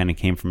they kind of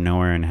came from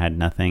nowhere and had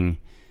nothing,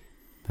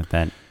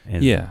 that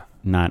is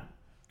not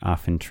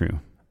often true.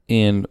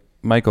 And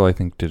Michael, I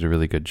think, did a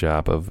really good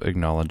job of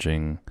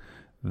acknowledging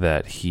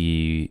that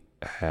he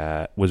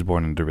was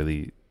born into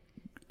really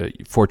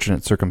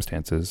fortunate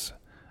circumstances,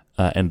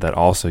 and that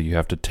also you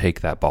have to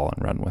take that ball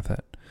and run with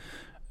it.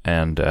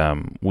 And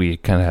we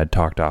kind of had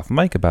talked off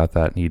mic about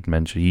that, and he'd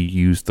mentioned he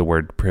used the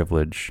word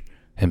privilege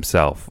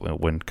himself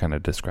when kind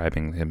of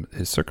describing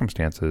his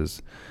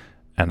circumstances.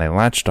 And I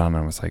latched on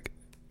and was like,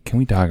 can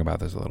we talk about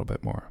this a little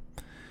bit more?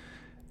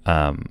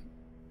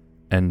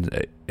 And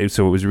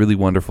so it was really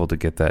wonderful to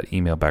get that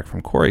email back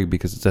from Corey,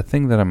 because it's a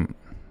thing that I'm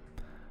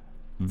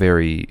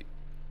very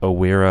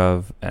aware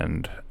of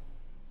and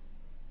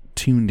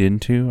tuned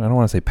into. I don't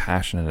want to say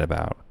passionate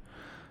about,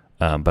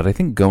 but I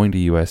think going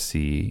to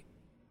USC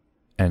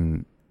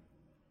and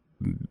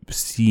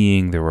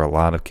seeing there were a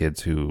lot of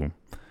kids who,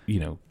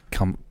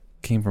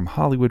 came from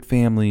Hollywood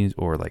families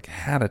or like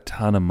had a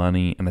ton of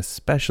money, and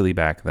especially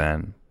back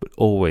then, but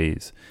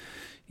always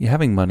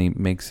having money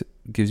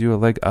gives you a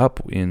leg up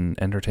in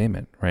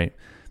entertainment, right?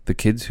 The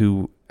kids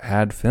who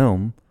had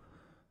film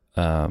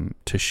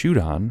to shoot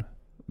on,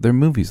 their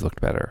movies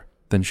looked better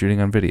than shooting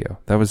on video.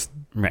 That was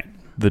right.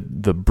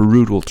 The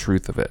brutal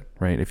truth of it,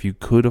 right? If you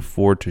could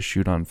afford to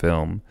shoot on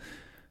film,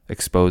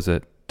 expose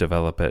it,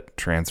 develop it,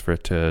 transfer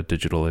it to a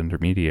digital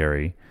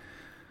intermediary,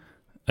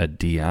 a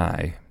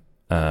DI,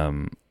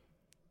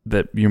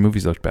 that your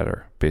movies looked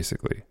better,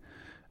 basically.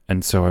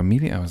 And so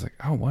immediately I was like,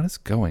 oh, what is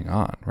going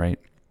on, right?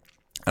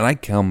 And I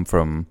come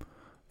from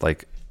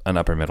like an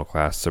upper middle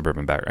class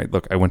suburban background.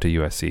 Look, I went to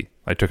USC.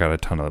 I took out a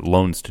ton of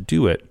loans to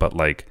do it, but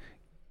like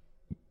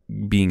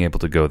being able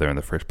to go there in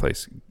the first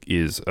place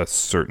is a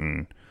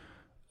certain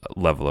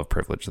level of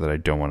privilege that I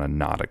don't want to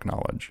not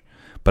acknowledge.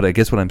 But I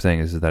guess what I'm saying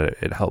is that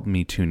it helped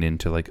me tune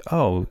into like,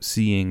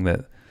 seeing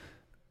that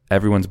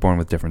everyone's born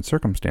with different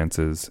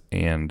circumstances,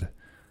 and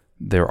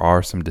there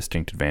are some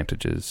distinct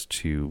advantages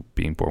to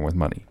being born with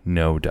money.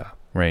 No duh,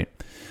 right?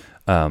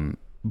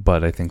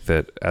 But I think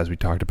that, as we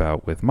talked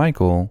about with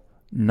Michael,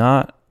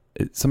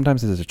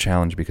 sometimes it is a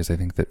challenge, because I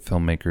think that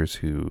filmmakers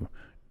who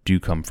do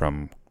come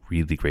from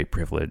really great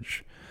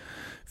privilege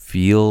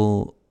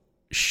feel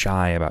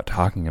shy about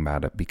talking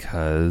about it,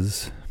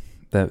 because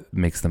that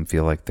makes them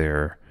feel like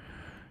that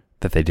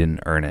they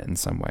didn't earn it in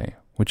some way,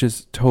 which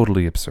is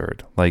totally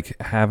absurd. Like,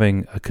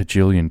 having a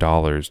cajillion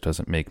dollars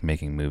doesn't make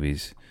making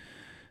movies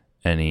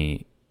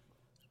any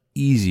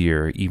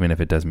easier, even if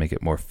it does make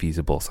it more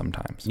feasible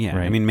sometimes. Yeah,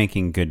 right? I mean,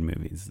 making good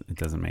movies, it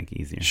doesn't make it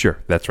easier.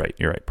 Sure, that's right.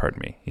 You're right. Pardon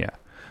me. Yeah,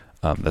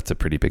 that's a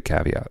pretty big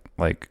caveat.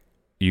 Like,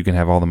 you can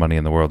have all the money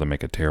in the world and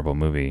make a terrible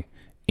movie,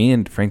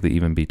 and frankly,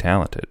 even be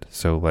talented.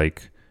 So,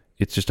 like,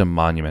 it's just a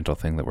monumental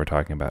thing that we're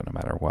talking about, no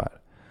matter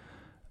what.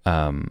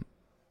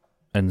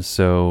 And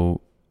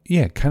so,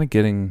 yeah, kind of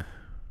getting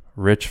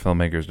rich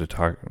filmmakers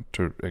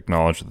to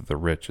acknowledge that they're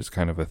rich is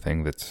kind of a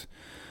thing that's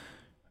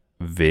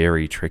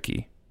very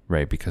tricky,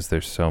 right? Because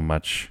there's so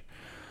much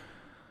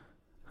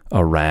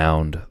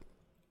around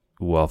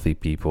wealthy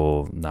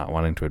people not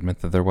wanting to admit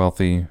that they're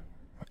wealthy,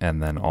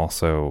 and then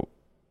also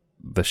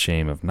the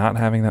shame of not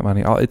having that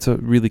money. It's a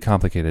really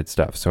complicated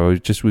stuff. So I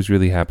just was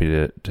really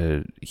happy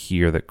to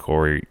hear that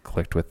Corey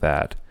clicked with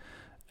that,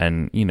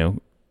 and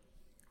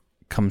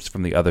comes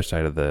from the other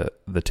side of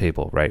the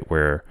table, right?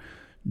 Where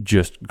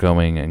just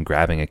going and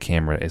grabbing a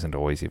camera isn't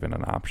always even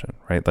an option,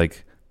 right?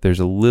 Like there's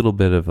a little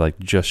bit of like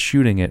just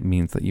shooting it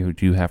means that you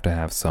do have to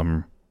have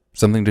something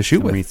to shoot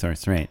Some with.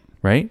 resource, right?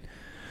 Right?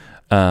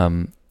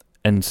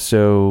 And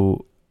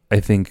so I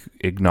think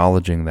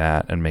acknowledging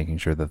that and making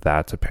sure that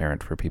that's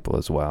apparent for people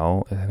as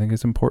well, I think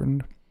is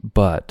important.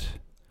 But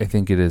I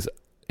think it is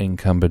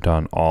incumbent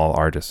on all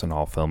artists and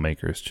all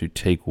filmmakers to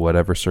take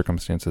whatever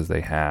circumstances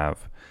they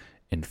have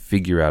and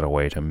figure out a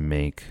way to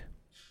make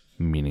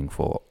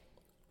meaningful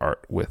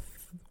art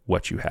with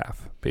what you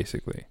have,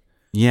 basically.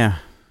 Yeah.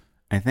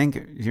 I think,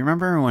 do you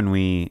remember when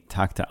we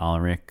talked to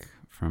Ulrich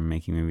from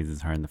Making Movies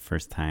is Hard the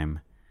first time?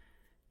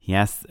 He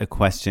asked a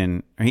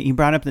question, or he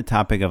brought up the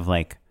topic of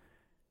like,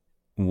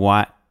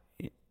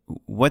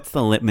 what's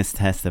the litmus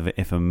test of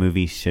if a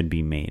movie should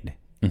be made?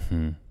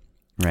 Mm-hmm.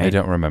 Right? I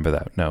don't remember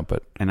that, no,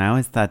 but... And I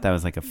always thought that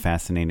was like a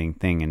fascinating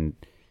thing. And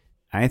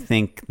I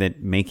think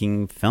that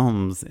making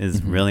films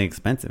is really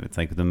expensive. It's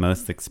like the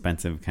most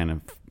expensive kind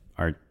of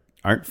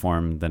art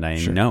form that I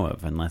know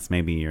of, unless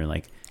maybe you're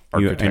like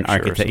an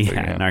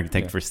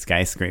architect for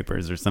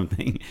skyscrapers or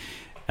something.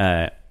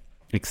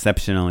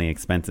 Exceptionally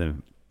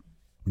expensive.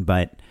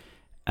 But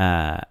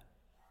I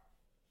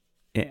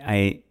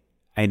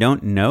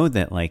don't know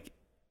that like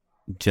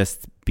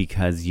just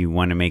because you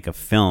want to make a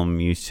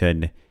film, you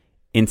should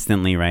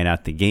instantly right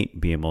out the gate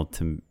be able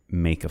to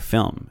make a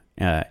film.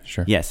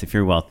 Sure. Yes, if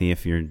you're wealthy,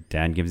 if your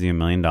dad gives you $1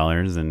 million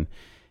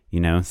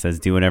and says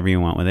do whatever you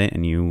want with it,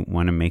 and you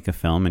want to make a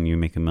film and you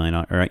make $1 million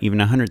or even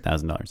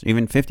 $100,000 or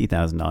even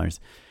 $50,000,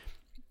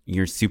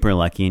 you're super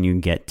lucky and you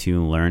get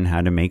to learn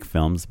how to make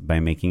films by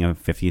making a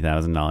 $50,000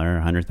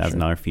 or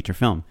 $100,000 feature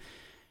film.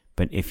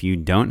 But if you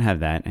don't have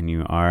that and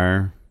you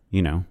are,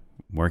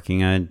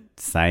 working a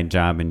side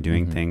job and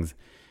doing things,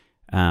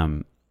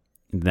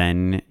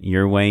 then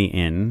your way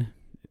in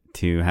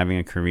to having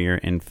a career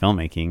in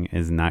filmmaking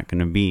is not going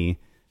to be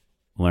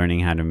learning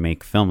how to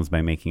make films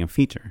by making a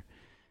feature.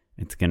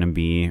 It's going to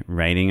be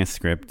writing a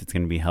script. It's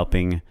going to be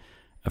helping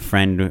a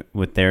friend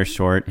with their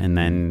short and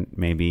then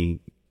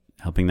maybe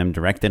helping them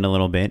direct it a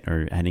little bit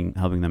or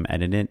helping them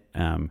edit it.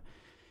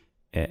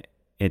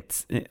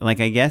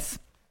 I guess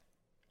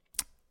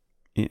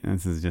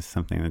this is just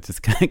something that's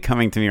just kind of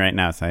coming to me right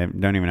now, so I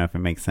don't even know if it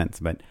makes sense,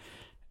 but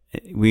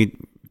we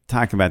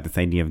talk about this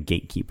idea of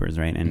gatekeepers,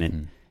 right? And it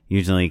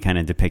usually kind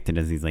of depicted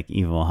as these like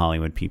evil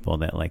Hollywood people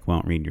that like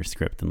won't read your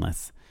script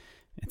unless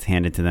it's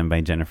handed to them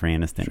by Jennifer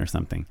Aniston or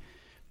something.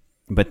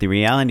 But the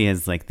reality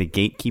is like the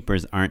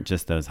gatekeepers aren't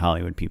just those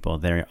Hollywood people.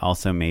 They're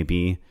also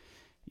maybe,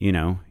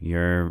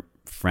 your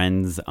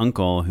friend's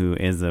uncle who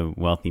is a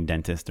wealthy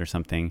dentist or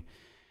something.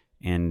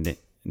 And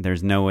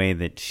there's no way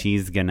that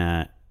she's going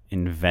to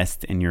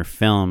invest in your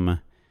film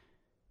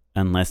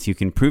unless you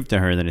can prove to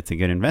her that it's a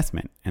good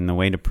investment. And the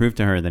way to prove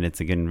to her that it's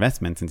a good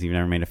investment, since you've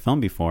never made a film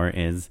before,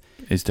 is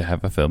to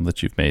have a film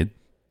that you've made.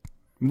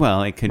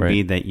 Well, it could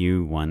be that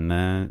you won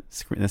the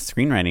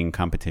screenwriting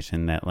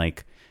competition that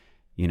like,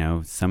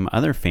 some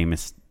other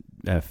famous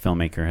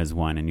filmmaker has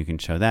won, and you can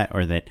show that,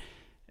 or that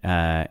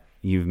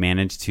you've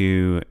managed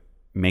to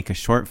make a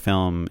short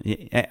film.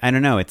 I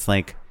don't know. It's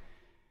like,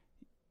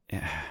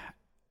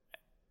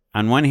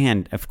 on one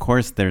hand, of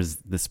course, there's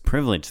this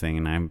privilege thing,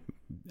 and I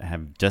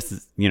have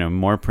just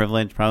more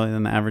privilege probably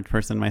than the average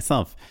person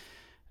myself.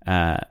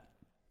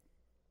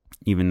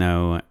 Even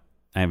though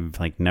I've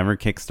like never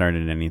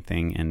kickstarted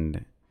anything,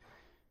 and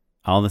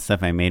all the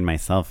stuff I made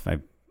myself, I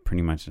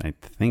pretty much, I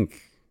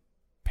think,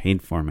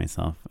 paid for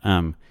myself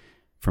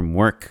from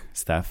work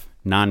stuff,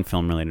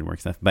 non-film related work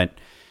stuff. But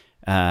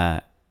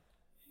I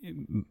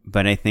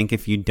think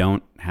if you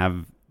don't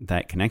have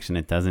that connection,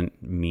 it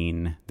doesn't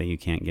mean that you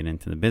can't get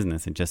into the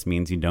business. It just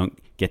means you don't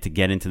get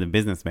into the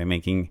business by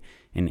making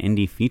an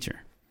indie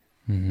feature.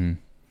 Mm-hmm.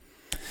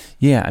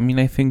 Yeah, I mean,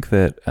 I think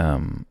that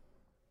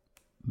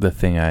the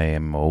thing I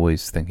am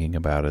always thinking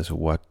about is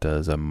what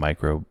does a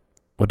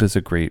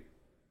great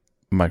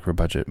micro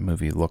budget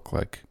movie look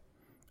like?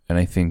 And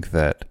I think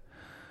that,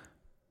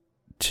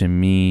 to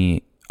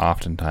me,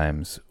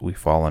 oftentimes we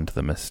fall into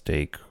the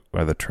mistake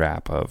or the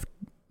trap of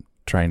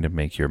trying to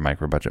make your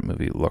micro budget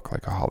movie look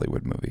like a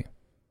Hollywood movie,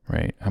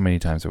 right? How many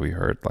times have we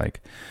heard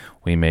like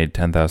we made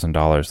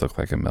 $10,000 look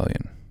like $1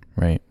 million,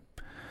 right?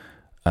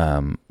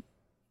 And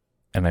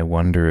I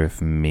wonder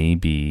if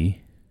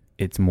maybe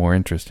it's more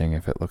interesting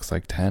if it looks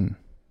like 10,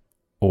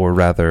 or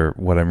rather,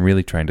 what I'm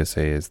really trying to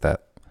say is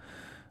that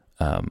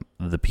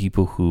the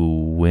people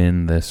who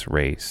win this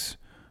race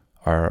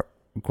are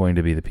going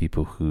to be the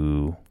people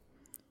who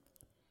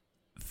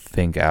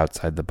think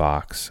outside the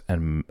box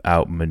and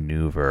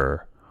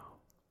outmaneuver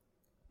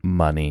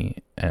money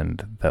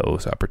and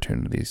those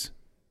opportunities,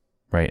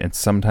 right? And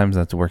sometimes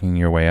that's working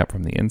your way up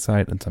from the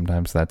inside, and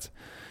sometimes that's,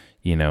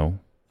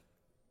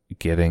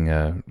 getting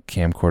a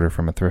camcorder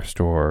from a thrift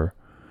store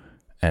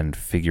and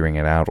figuring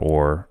it out,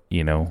 or,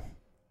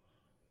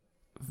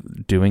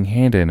 doing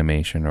hand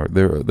animation, or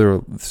there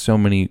are so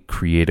many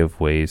creative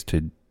ways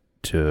to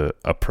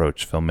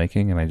approach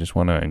filmmaking. And I just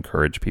want to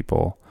encourage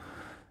people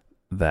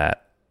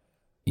that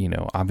you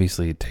know,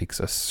 obviously it takes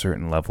a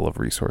certain level of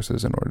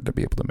resources in order to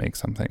be able to make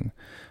something.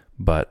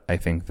 But I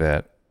think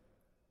that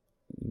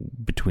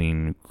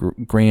between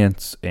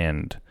grants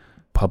and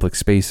public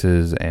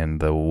spaces and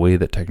the way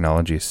that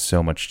technology is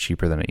so much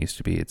cheaper than it used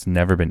to be, it's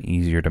never been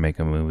easier to make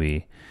a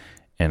movie.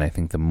 And I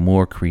think the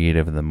more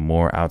creative and the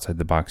more outside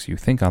the box you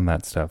think on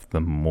that stuff, the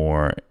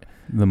more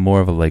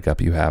of a leg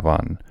up you have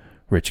on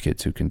rich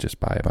kids who can just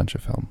buy a bunch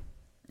of film.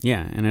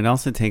 Yeah, and it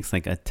also takes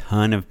like a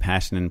ton of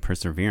passion and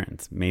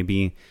perseverance.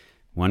 Maybe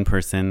one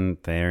person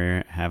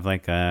there have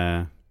like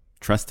a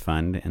trust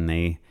fund and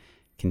they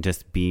can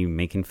just be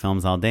making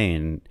films all day,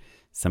 and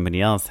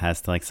somebody else has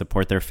to like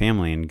support their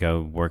family and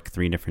go work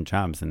 3 different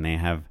jobs, and they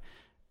have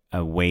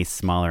a way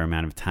smaller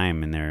amount of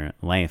time in their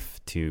life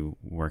to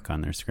work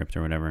on their script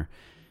or whatever.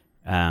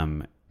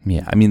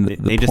 Yeah, I mean,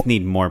 they just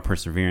need more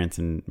perseverance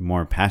and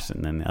more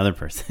passion than the other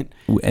person.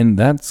 And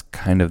that's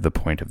kind of the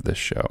point of this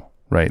show,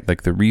 right?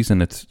 Like the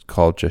reason it's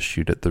called Just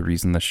Shoot It, the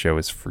reason the show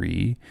is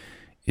free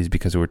is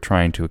because we're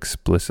trying to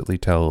explicitly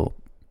tell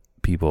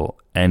people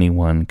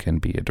anyone can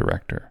be a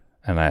director,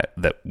 and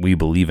that we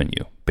believe in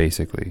you,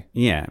 basically.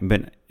 Yeah,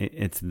 but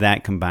it's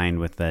that combined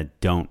with the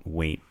don't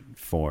wait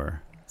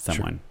for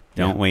someone. Sure.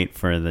 Don't wait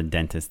for the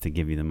dentist to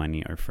give you the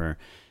money, or for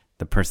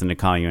the person to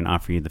call you and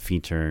offer you the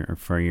feature, or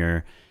for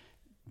your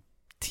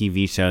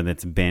TV show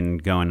that's been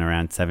going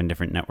around 7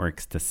 different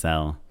networks to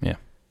sell. Yeah.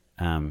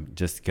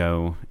 Just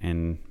go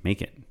and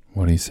make it.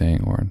 What are you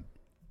saying, Warren?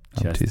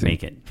 Just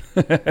make it.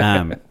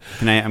 I'm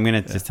going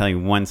to just tell you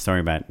one story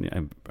about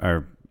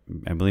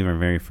I believe our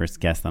very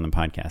first guest on the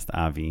podcast,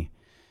 Avi.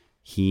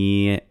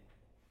 He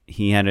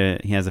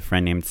has a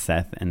friend named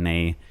Seth, and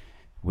they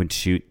would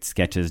shoot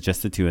sketches,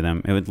 just the 2 of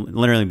them. It would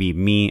literally be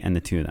me and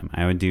the 2 of them.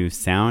 I would do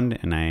sound,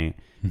 and I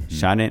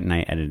shot it, and I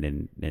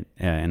edited it.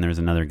 And there was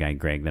another guy,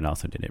 Greg, that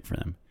also did it for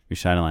them. We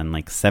shot it on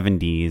like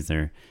 7Ds,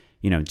 or,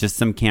 you know, just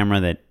some camera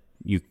that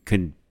you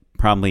could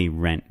probably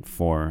rent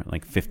for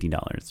like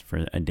 $50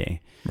 for a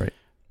day. Right.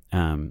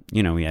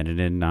 You know, we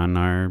edited on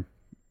our,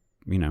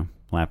 you know,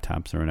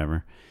 laptops or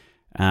whatever.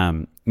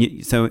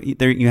 So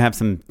there you have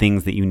some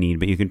things that you need,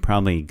 but you could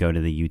probably go to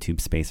the YouTube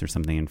space or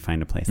something and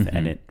find a place to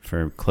edit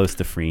for close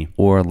to free.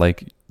 Or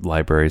like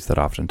libraries that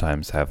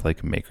oftentimes have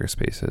like maker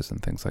spaces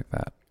and things like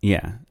that.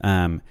 Yeah.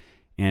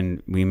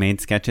 And we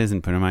made sketches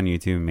and put them on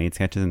YouTube, made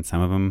sketches, and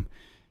some of them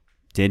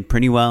did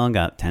pretty well and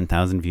got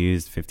 10,000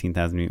 views,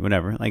 15,000 views,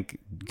 whatever. Like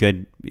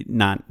good,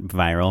 not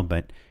viral,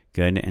 but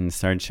good, and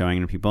started showing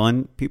it to people,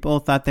 and people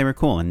thought they were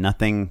cool, and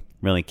nothing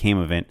really came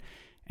of it.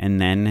 And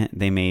then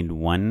they made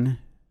one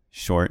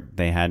short.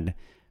 They had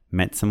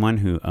met someone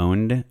who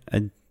owned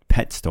a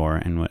pet store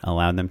and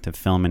allowed them to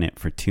film in it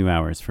for 2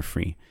 hours for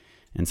free.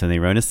 And so they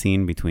wrote a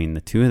scene between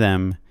the 2 of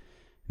them.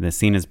 The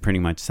scene is pretty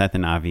much Seth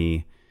and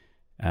Avi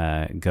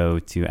go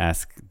to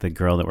ask the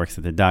girl that works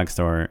at the dog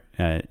store.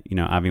 You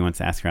know, Avi wants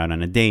to ask her out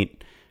on a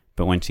date,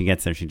 but when she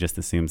gets there, she just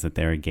assumes that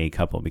they're a gay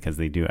couple because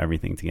they do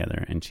everything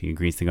together, and she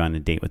agrees to go on a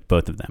date with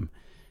both of them.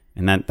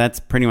 And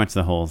that's pretty much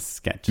the whole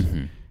sketch.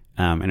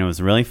 And it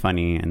was really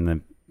funny, and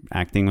the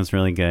acting was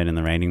really good, and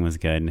the writing was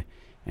good,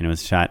 and it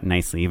was shot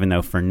nicely, even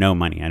though for no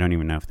money. I don't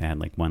even know if they had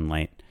like one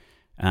light.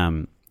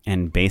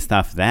 And based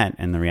off that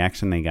and the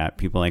reaction they got,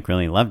 people like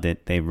really loved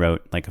it. They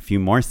wrote like a few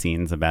more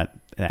scenes about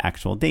the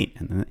actual date,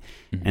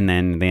 and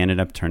then they ended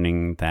up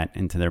turning that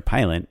into their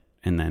pilot,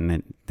 and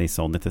then they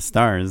sold it to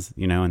Starz,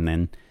 you know, and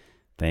then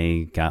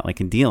they got like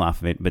a deal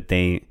off of it. But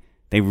they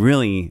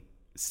really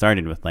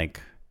started with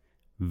like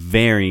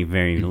very,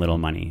 very little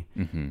money.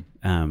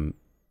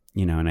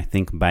 You know, and I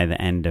think by the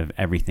end of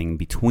everything,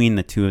 between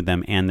the 2 of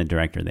them and the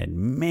director, they'd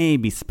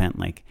maybe spent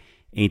like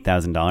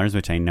 $8,000,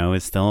 which I know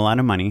is still a lot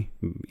of money,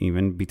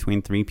 even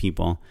between 3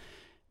 people.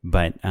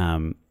 But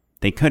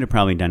they could have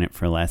probably done it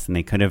for less, and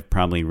they could have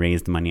probably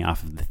raised money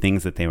off of the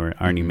things that they were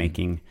already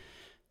making.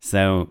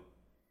 So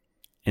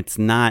it's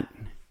not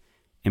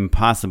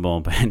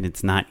impossible, but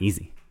it's not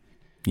easy.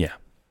 Yeah.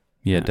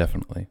 Yeah,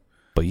 definitely.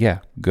 But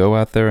yeah, go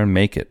out there and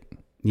make it.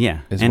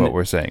 Yeah. Is what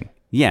we're saying.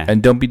 Yeah.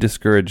 And don't be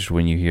discouraged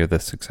when you hear the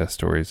success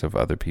stories of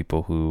other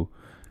people who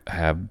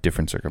have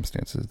different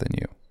circumstances than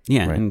you.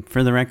 Yeah. Right? And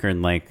for the record,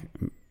 like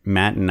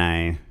Matt and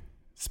I,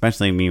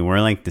 especially me,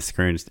 we're like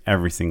discouraged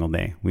every single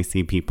day. We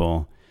see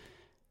people,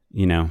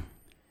 you know,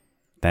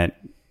 that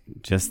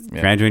just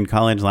graduated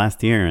college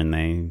last year, and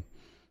they,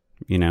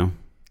 you know,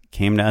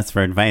 came to us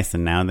for advice,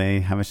 and now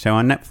they have a show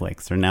on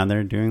Netflix, or now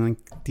they're doing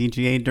like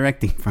DGA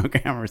directing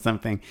program or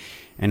something.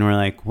 And we're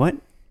like,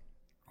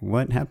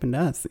 what happened to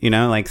us? You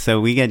know, like, so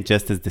we get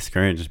just as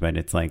discouraged, but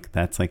it's like,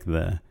 that's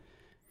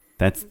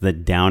the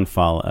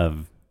downfall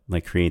of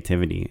like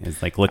creativity,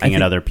 is like looking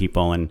at other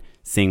people and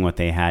seeing what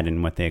they had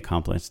and what they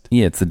accomplished.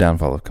 Yeah. It's the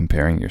downfall of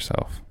comparing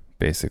yourself,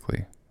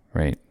 basically.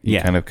 Right. You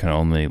kind of can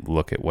only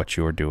look at what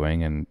you're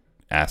doing and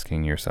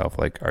asking yourself,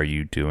 like, are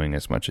you doing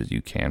as much as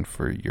you can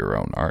for your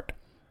own art?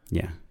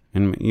 Yeah.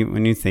 And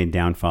when you say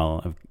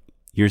downfall of,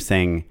 you're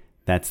saying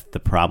that's the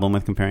problem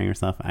with comparing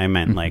yourself. I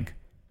meant like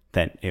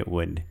that it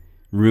would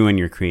ruin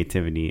your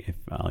creativity if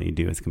all you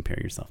do is compare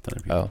yourself to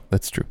other people. Oh,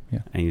 that's true.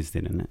 Yeah. I used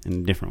it in a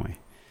different way.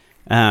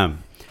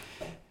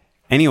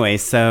 Anyway,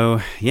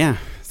 so yeah.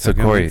 So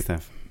go Corey, make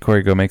stuff.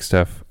 Corey, go make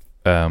stuff.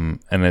 And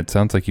it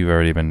sounds like you've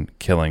already been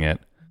killing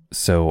it.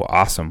 So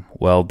awesome.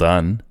 Well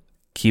done.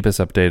 Keep us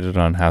updated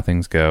on how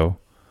things go.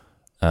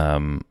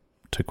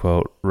 To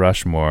quote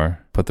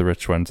Rushmore, put the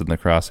rich ones in the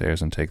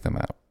crosshairs and take them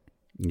out.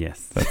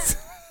 Yes. That's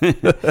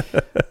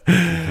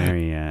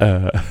very.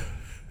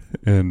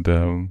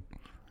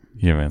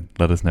 Yeah, man.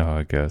 Let us know how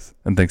it goes.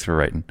 And thanks for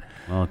writing.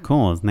 Well,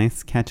 cool. It's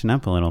nice catching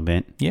up a little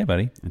bit. Yeah,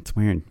 buddy. It's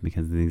weird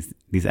because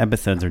these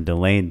episodes are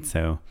delayed,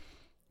 so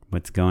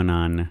what's going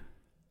on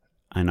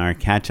our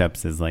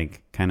catch-ups is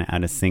like kind of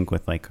out of sync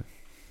with like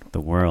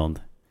the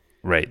world.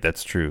 Right,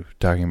 that's true.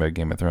 Talking about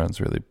Game of Thrones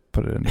really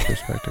put it into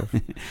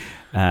perspective.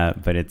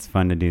 But it's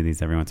fun to do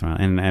these every once in a while.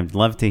 And I'd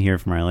love to hear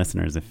from our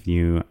listeners if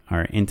you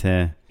are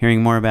into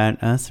hearing more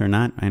about us or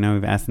not. I know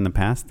we've asked in the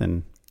past,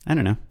 and I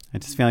don't know. I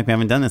just feel like we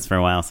haven't done this for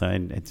a while, so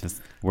it's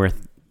just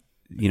worth,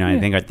 I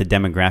think the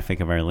demographic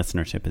of our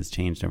listenership has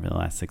changed over the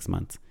last 6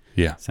 months.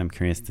 Yeah. So I'm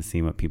curious to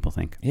see what people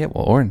think. Yeah,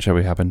 well, Oren, shall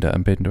we hop into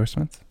unpaid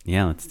endorsements?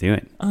 Yeah, let's do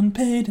it.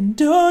 Unpaid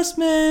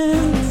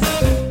endorsements.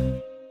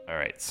 All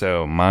right,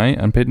 so my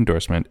unpaid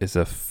endorsement is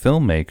a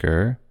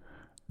filmmaker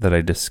that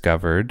I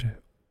discovered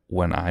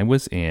when I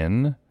was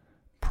in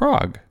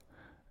Prague.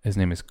 His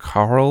name is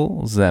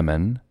Karel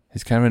Zeman.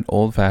 He's kind of an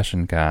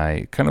old-fashioned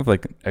guy, kind of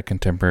like a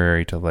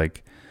contemporary to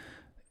like,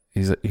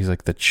 he's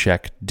like the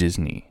Czech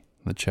Disney,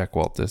 the Czech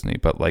Walt Disney,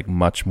 but like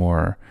much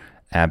more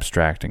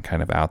abstract and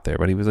kind of out there.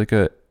 But he was like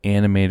a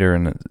animator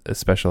and a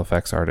special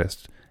effects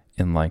artist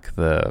in like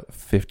the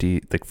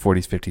 40s,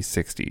 50s,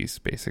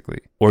 60s, basically.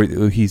 Or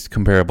he's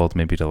comparable to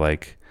maybe to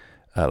like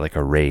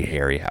a Ray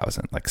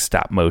Harryhausen, like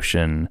stop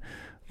motion,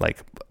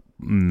 like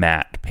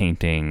matte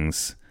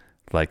paintings,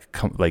 like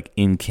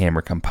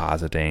in-camera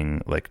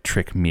compositing, like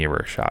trick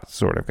mirror shots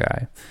sort of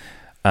guy.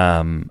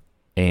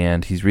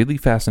 And he's really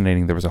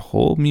fascinating. There was a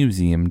whole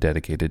museum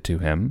dedicated to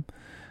him,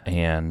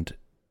 and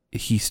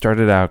he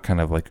started out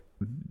kind of like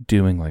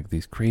doing like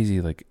these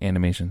crazy like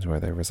animations where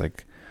there was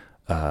like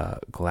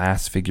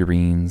glass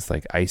figurines,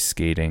 like ice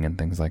skating and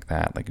things like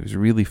that. Like he was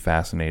really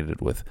fascinated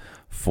with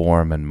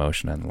form and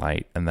motion and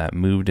light, and that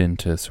moved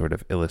into sort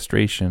of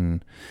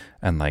illustration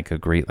and like a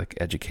great like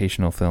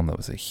educational film that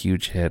was a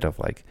huge hit of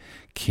like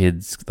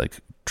kids like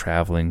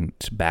traveling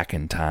back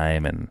in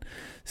time and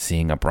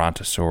seeing a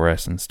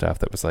brontosaurus and stuff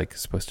that was like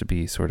supposed to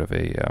be sort of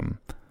a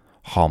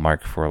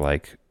hallmark for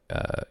like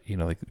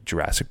like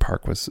Jurassic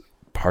Park was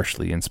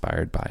partially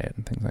inspired by it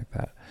and things like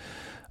that.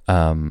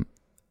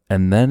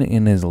 And then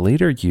in his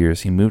later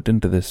years, he moved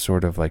into this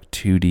sort of like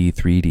 2D,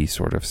 3D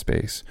sort of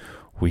space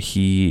where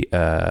he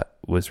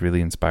was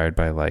really inspired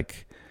by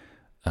like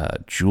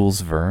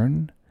Jules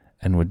Verne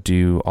and would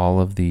do all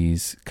of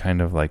these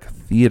kind of like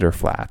theater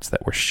flats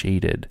that were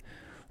shaded.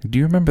 Do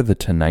you remember the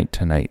Tonight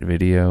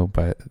video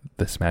by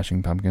the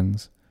Smashing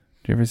Pumpkins?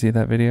 Did you ever see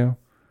that video?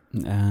 I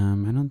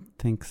don't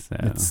think so.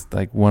 It's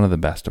like one of the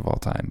best of all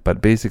time.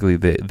 But basically,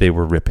 they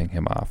were ripping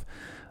him off.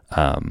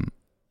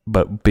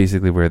 But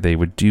basically, where they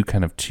would do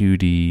kind of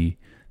 2D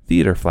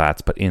theater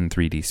flats, but in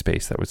 3D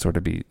space that would sort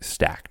of be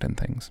stacked and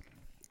things.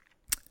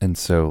 And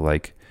so,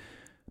 like,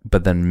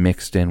 but then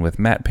mixed in with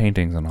matte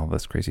paintings and all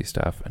this crazy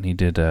stuff. And he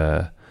did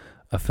a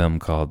film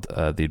called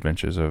The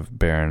Adventures of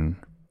Baron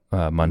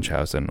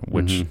Munchausen,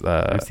 which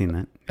I've seen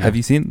that. Have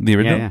you seen the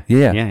original?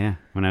 Yeah.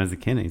 When I was a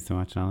kid, I used to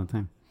watch it all the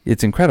time.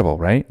 It's incredible,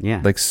 right?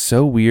 Yeah. Like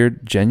so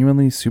weird,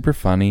 genuinely super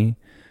funny.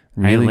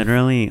 Really I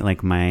literally,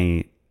 like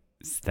my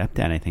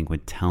stepdad, I think,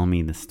 would tell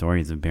me the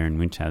stories of Baron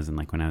Munchausen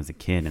like when I was a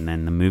kid, and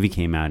then the movie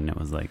came out and it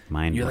was like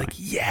mind-blowing. You're like,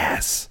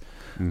 yes.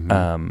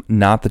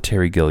 Not the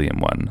Terry Gilliam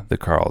one, the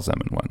Karel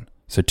Zeman one.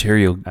 So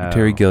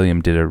Terry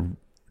Gilliam did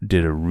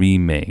a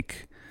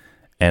remake,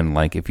 and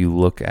like if you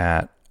look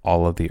at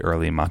all of the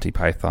early Monty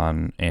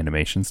Python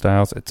animation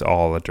styles, it's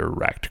all a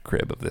direct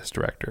crib of this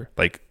director.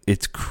 Like,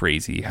 it's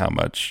crazy how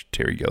much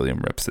Terry Gilliam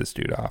rips this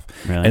dude off.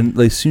 Really? And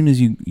like, as soon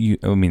as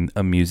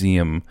a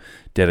museum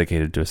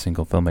dedicated to a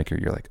single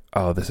filmmaker, you're like,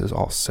 oh, this is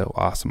all so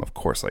awesome. Of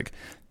course, like,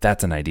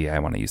 that's an idea I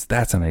want to use.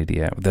 That's an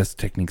idea. This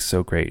technique's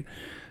so great.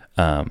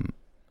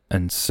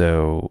 And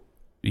so,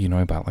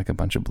 I bought like a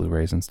bunch of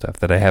Blu-rays and stuff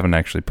that I haven't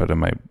actually put in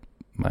my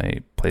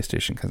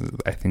PlayStation because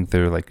I think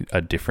they're like a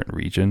different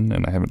region,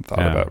 and I haven't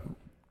thought about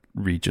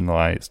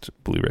regionalized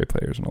Blu-ray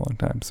players in a long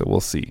time, so we'll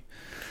see.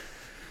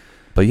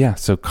 But yeah,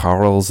 so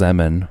Karel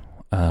Zeman,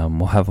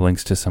 we'll have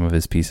links to some of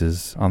his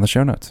pieces on the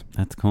show notes.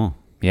 That's cool.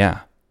 Yeah,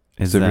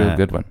 it's a real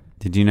good one.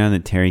 Did you know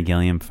that Terry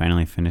Gilliam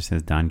finally finished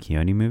his Don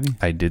Quixote movie?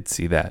 I did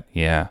see that.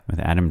 Yeah, with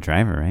Adam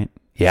Driver, right?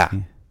 Yeah.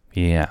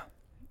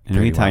 And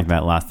we talked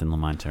about Lost in La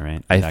Mancha,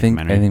 right? I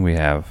think we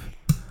have.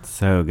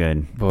 So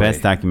good. Boy.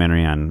 Best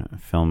documentary on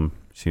film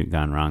shoot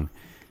gone wrong.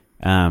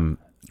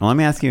 Well, let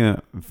me ask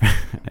you,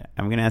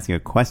 I'm going to ask you a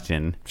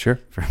question. Sure.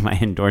 For my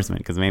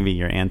endorsement, because maybe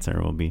your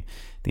answer will be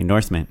the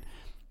endorsement.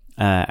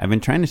 I've been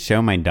trying to show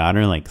my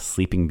daughter like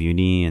Sleeping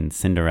Beauty and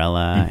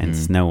Cinderella and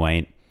Snow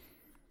White.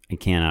 I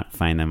cannot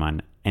find them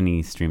on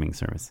any streaming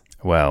service.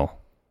 Well,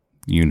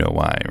 you know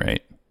why,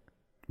 right?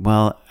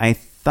 Well, I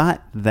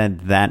thought that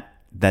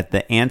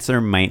the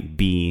answer might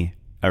be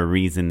a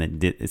reason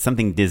that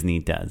something Disney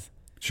does.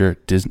 Sure.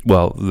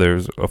 Well, there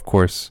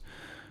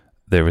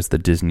was the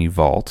Disney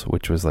Vault,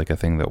 which was like a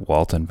thing that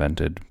Walt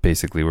invented,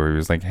 basically, where he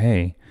was like,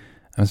 hey,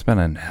 I'm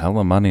spending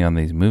hella money on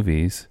these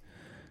movies.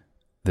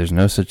 There's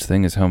no such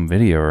thing as home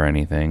video or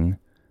anything.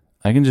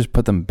 I can just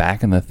put them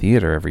back in the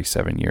theater every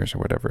 7 years or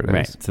whatever it is.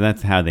 Right. So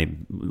that's how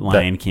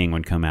Lion King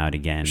would come out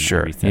again. Sure.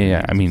 Every 7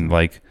 years. I mean,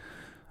 like,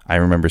 I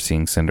remember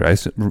seeing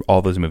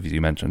all those movies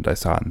you mentioned, I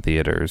saw in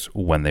theaters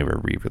when they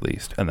were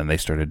re-released. And then they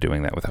started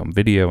doing that with home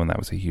video, and that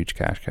was a huge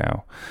cash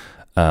cow.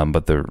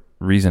 But the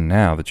reason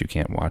now that you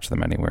can't watch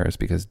them anywhere is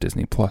because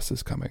Disney Plus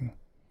is coming.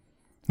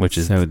 Which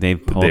is so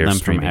they've pulled them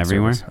from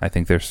everywhere? Service. I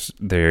think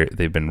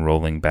they've been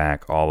rolling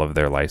back all of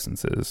their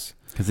licenses.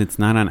 Because it's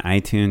not on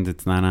iTunes,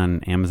 it's not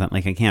on Amazon.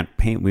 Like, I can't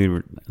pay. We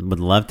would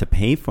love to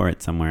pay for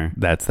it somewhere.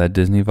 That's that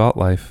Disney Vault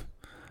life.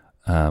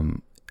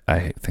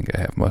 I think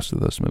I have most of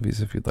those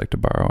movies if you'd like to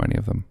borrow any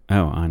of them.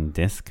 Oh, on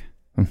disc?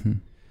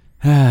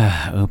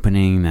 Mm-hmm.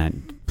 Opening that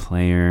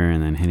player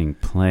and then hitting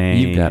play.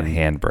 You've got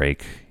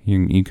Handbrake.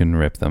 You can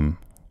rip them.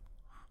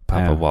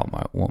 Papa won't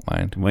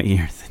mind. What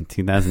year is it?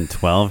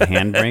 2012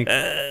 Handbrake?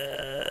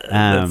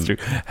 That's true.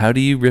 How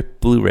do you rip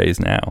Blu-rays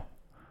now?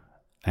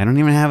 I don't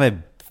even have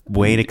a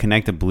way to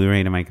connect a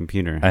Blu-ray to my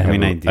computer. I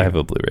do. I have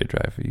a Blu-ray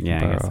drive. You can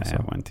borrow I guess also. I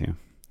have one too.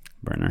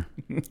 Burner.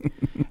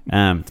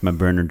 It's my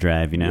burner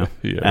drive, you know.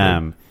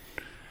 Yeah,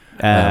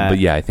 right. But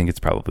yeah, I think it's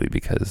probably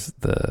because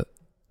the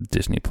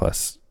Disney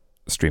Plus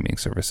streaming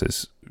service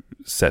is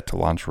set to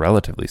launch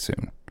relatively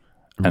soon,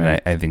 and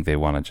I think they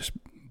want to just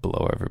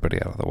blow everybody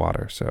out of the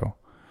water. So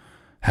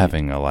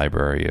having a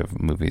library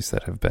of movies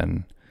that have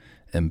been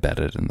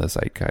embedded in the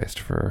zeitgeist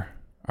for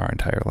our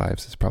entire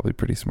lives is probably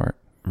pretty smart.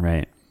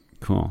 Right.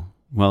 Cool.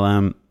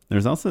 Well,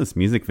 there's also this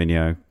music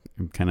video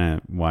I'm kind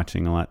of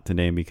watching a lot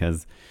today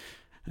because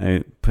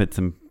I put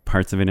some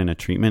parts of it in a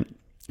treatment.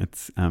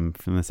 It's from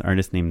this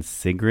artist named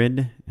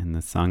Sigrid, and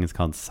the song is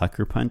called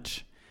Sucker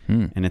Punch.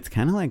 And it's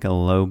kind of like a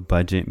low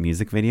budget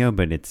music video,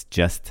 but it's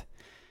just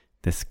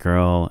this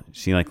girl.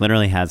 She like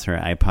literally has her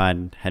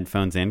iPod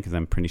headphones in because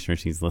I'm pretty sure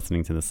she's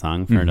listening to the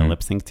song for her to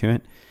lip sync to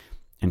it.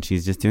 And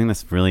she's just doing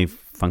this really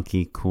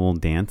funky, cool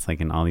dance,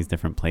 like in all these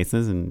different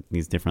places and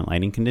these different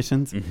lighting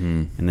conditions.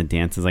 And the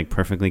dance is like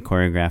perfectly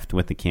choreographed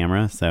with the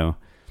camera. So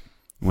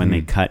when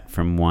they cut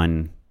from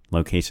one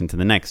location to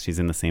the next, she's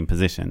in the same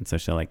position. So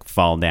she'll like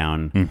fall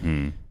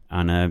down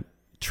on a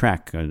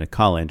trek or to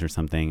college or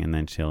something. And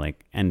then she'll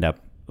like end up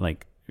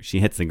like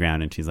she hits the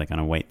ground and she's like on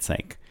a white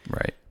cyc.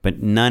 Right.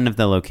 But none of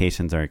the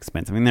locations are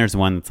expensive. I mean, there's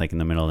one that's like in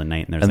the middle of the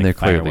night and there's and like they're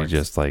clearly fireworks.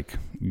 just like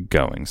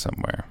going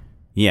somewhere.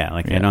 Yeah,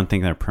 like I don't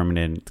think they're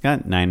permitted. It's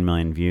got 9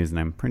 million views, and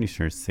I'm pretty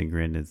sure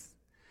Sigrid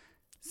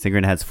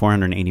has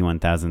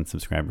 481,000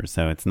 subscribers,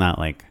 so it's not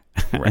like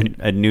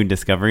a new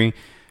discovery.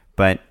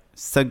 But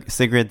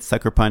Sigrid,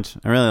 Sucker Punch,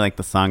 I really like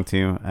the song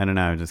too. I don't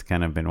know, I've just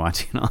kind of been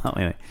watching a lot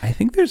lately. I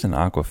think there's an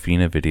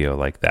Aquafina video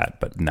like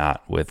that, but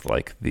not with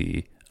like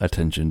the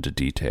attention to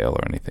detail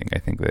or anything. I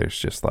think there's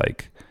just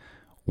like,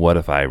 what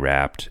if I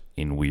rapped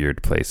in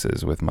weird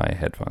places with my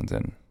headphones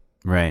in?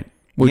 Right.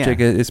 Which I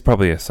guess is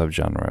probably a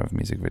subgenre of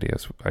music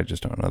videos. I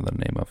just don't know the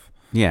name of.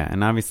 Yeah,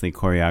 and obviously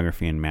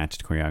choreography and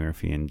matched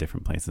choreography in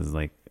different places,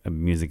 like a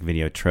music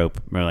video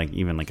trope, or like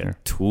even like a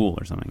tool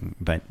or something.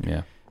 But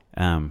yeah,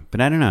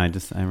 but I don't know.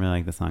 I really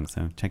like the song,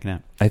 so check it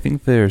out. I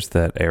think there's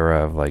that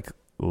era of like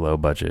low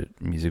budget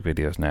music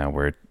videos now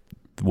where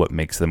what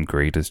makes them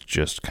great is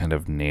just kind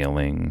of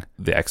nailing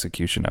the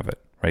execution of it.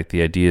 Right,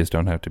 the ideas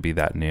don't have to be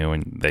that new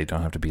and they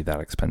don't have to be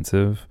that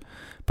expensive,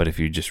 but if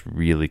you just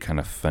really kind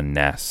of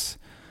finesse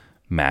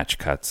match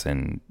cuts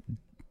in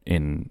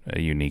a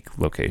unique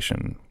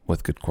location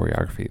with good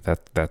choreography,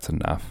 that's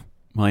enough.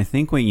 Well, I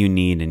think what you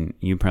need, and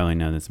you probably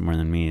know this more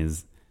than me,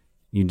 is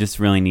you just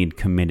really need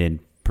committed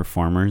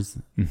performers,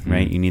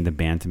 right? You need the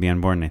band to be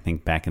on board. And I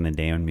think back in the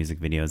day when music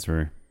videos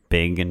were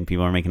big and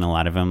people were making a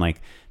lot of them, like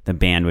the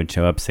band would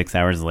show up 6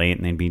 hours late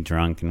and they'd be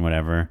drunk and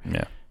whatever.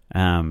 Yeah.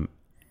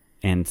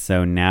 And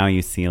so now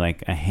you see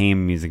like a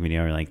Haim music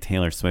video or like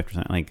Taylor Swift or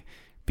something, like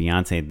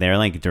Beyonce, they're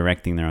like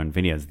directing their own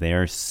videos.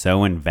 They're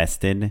so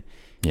invested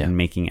in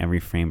making every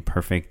frame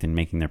perfect and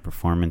making their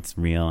performance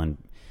real, and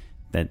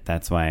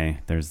that's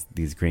why there's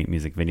these great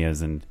music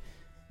videos. And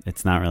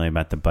it's not really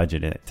about the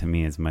budget. It to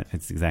me is much.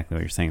 It's exactly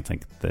what you're saying. It's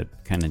like the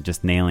kind of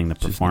just nailing the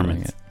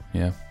performance.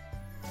 Yeah.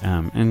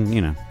 And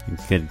you know, a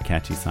good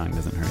catchy song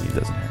doesn't hurt you. It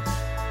doesn't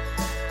hurt.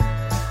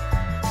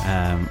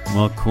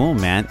 Well, cool,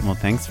 Matt. Well,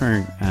 thanks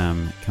for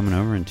coming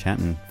over and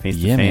chatting face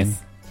to face. Man.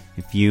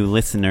 If you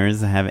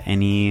listeners have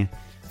any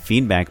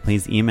feedback,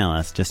 please email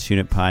us,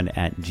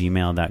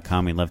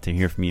 justshootitpod@gmail.com. We'd love to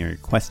hear from your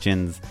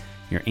questions,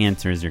 your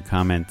answers, your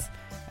comments.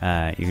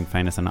 You can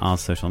find us on all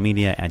social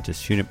media at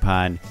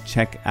justshootitpod.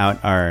 Check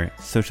out our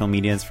social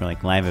medias for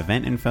like live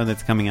event info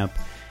that's coming up.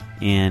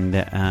 And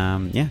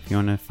if you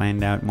want to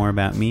find out more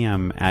about me,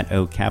 I'm at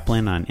O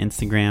Kaplan on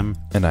Instagram.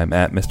 And I'm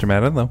at Mr.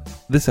 Matt Enlow.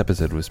 This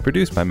episode was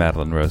produced by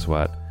Madeline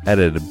Rosewatt.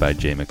 edited by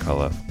Jay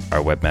McCullough.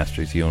 Our webmaster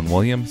is Ewan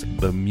Williams.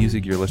 The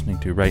music you're listening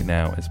to right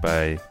now is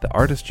by the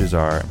artist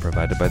Jazar and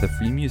provided by the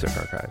Free Music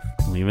Archive.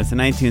 Leave us an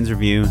iTunes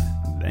review.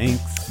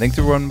 Thanks. Thanks,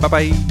 everyone.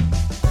 Bye-bye.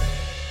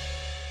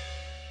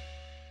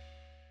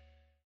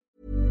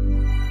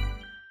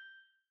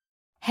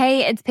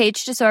 Hey, it's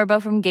Paige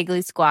DeSorbo from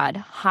Giggly Squad.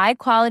 High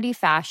quality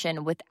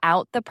fashion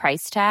without the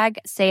price tag.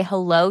 Say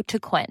hello to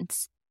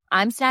Quince.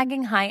 I'm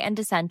snagging high-end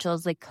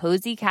essentials like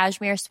cozy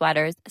cashmere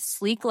sweaters,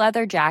 sleek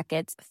leather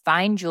jackets,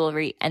 fine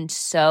jewelry, and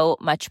so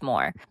much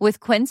more. With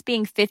Quince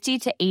being 50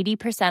 to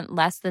 80%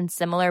 less than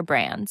similar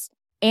brands.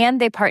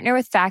 And they partner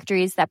with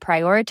factories that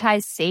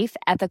prioritize safe,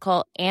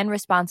 ethical, and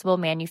responsible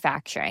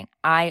manufacturing.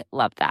 I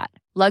love that.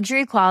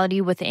 Luxury quality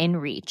within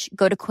reach.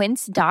 Go to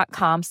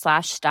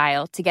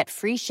quince.com/style to get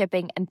free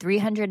shipping and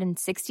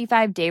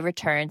 365-day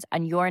returns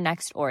on your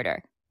next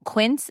order.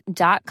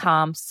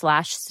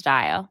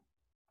 Quince.com/style.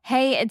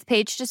 Hey, it's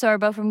Paige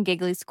DeSorbo from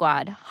Giggly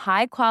Squad.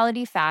 High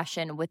quality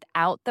fashion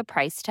without the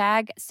price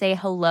tag. Say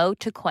hello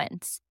to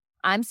Quince.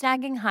 I'm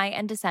snagging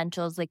high-end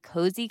essentials like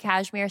cozy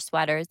cashmere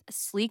sweaters,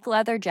 sleek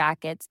leather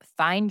jackets,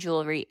 fine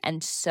jewelry,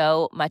 and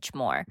so much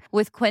more.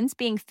 With Quince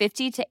being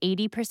 50 to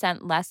 80%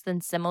 less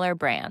than similar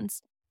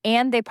brands.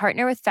 And they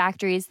partner with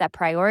factories that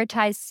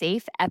prioritize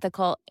safe,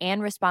 ethical,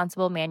 and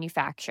responsible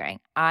manufacturing.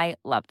 I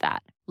love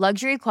that.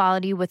 Luxury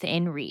quality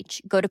within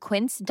reach. Go to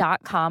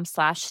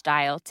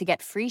quince.com/style to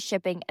get free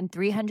shipping and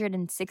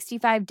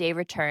 365-day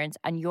returns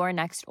on your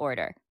next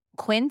order.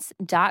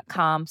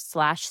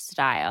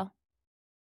 Quince.com/style.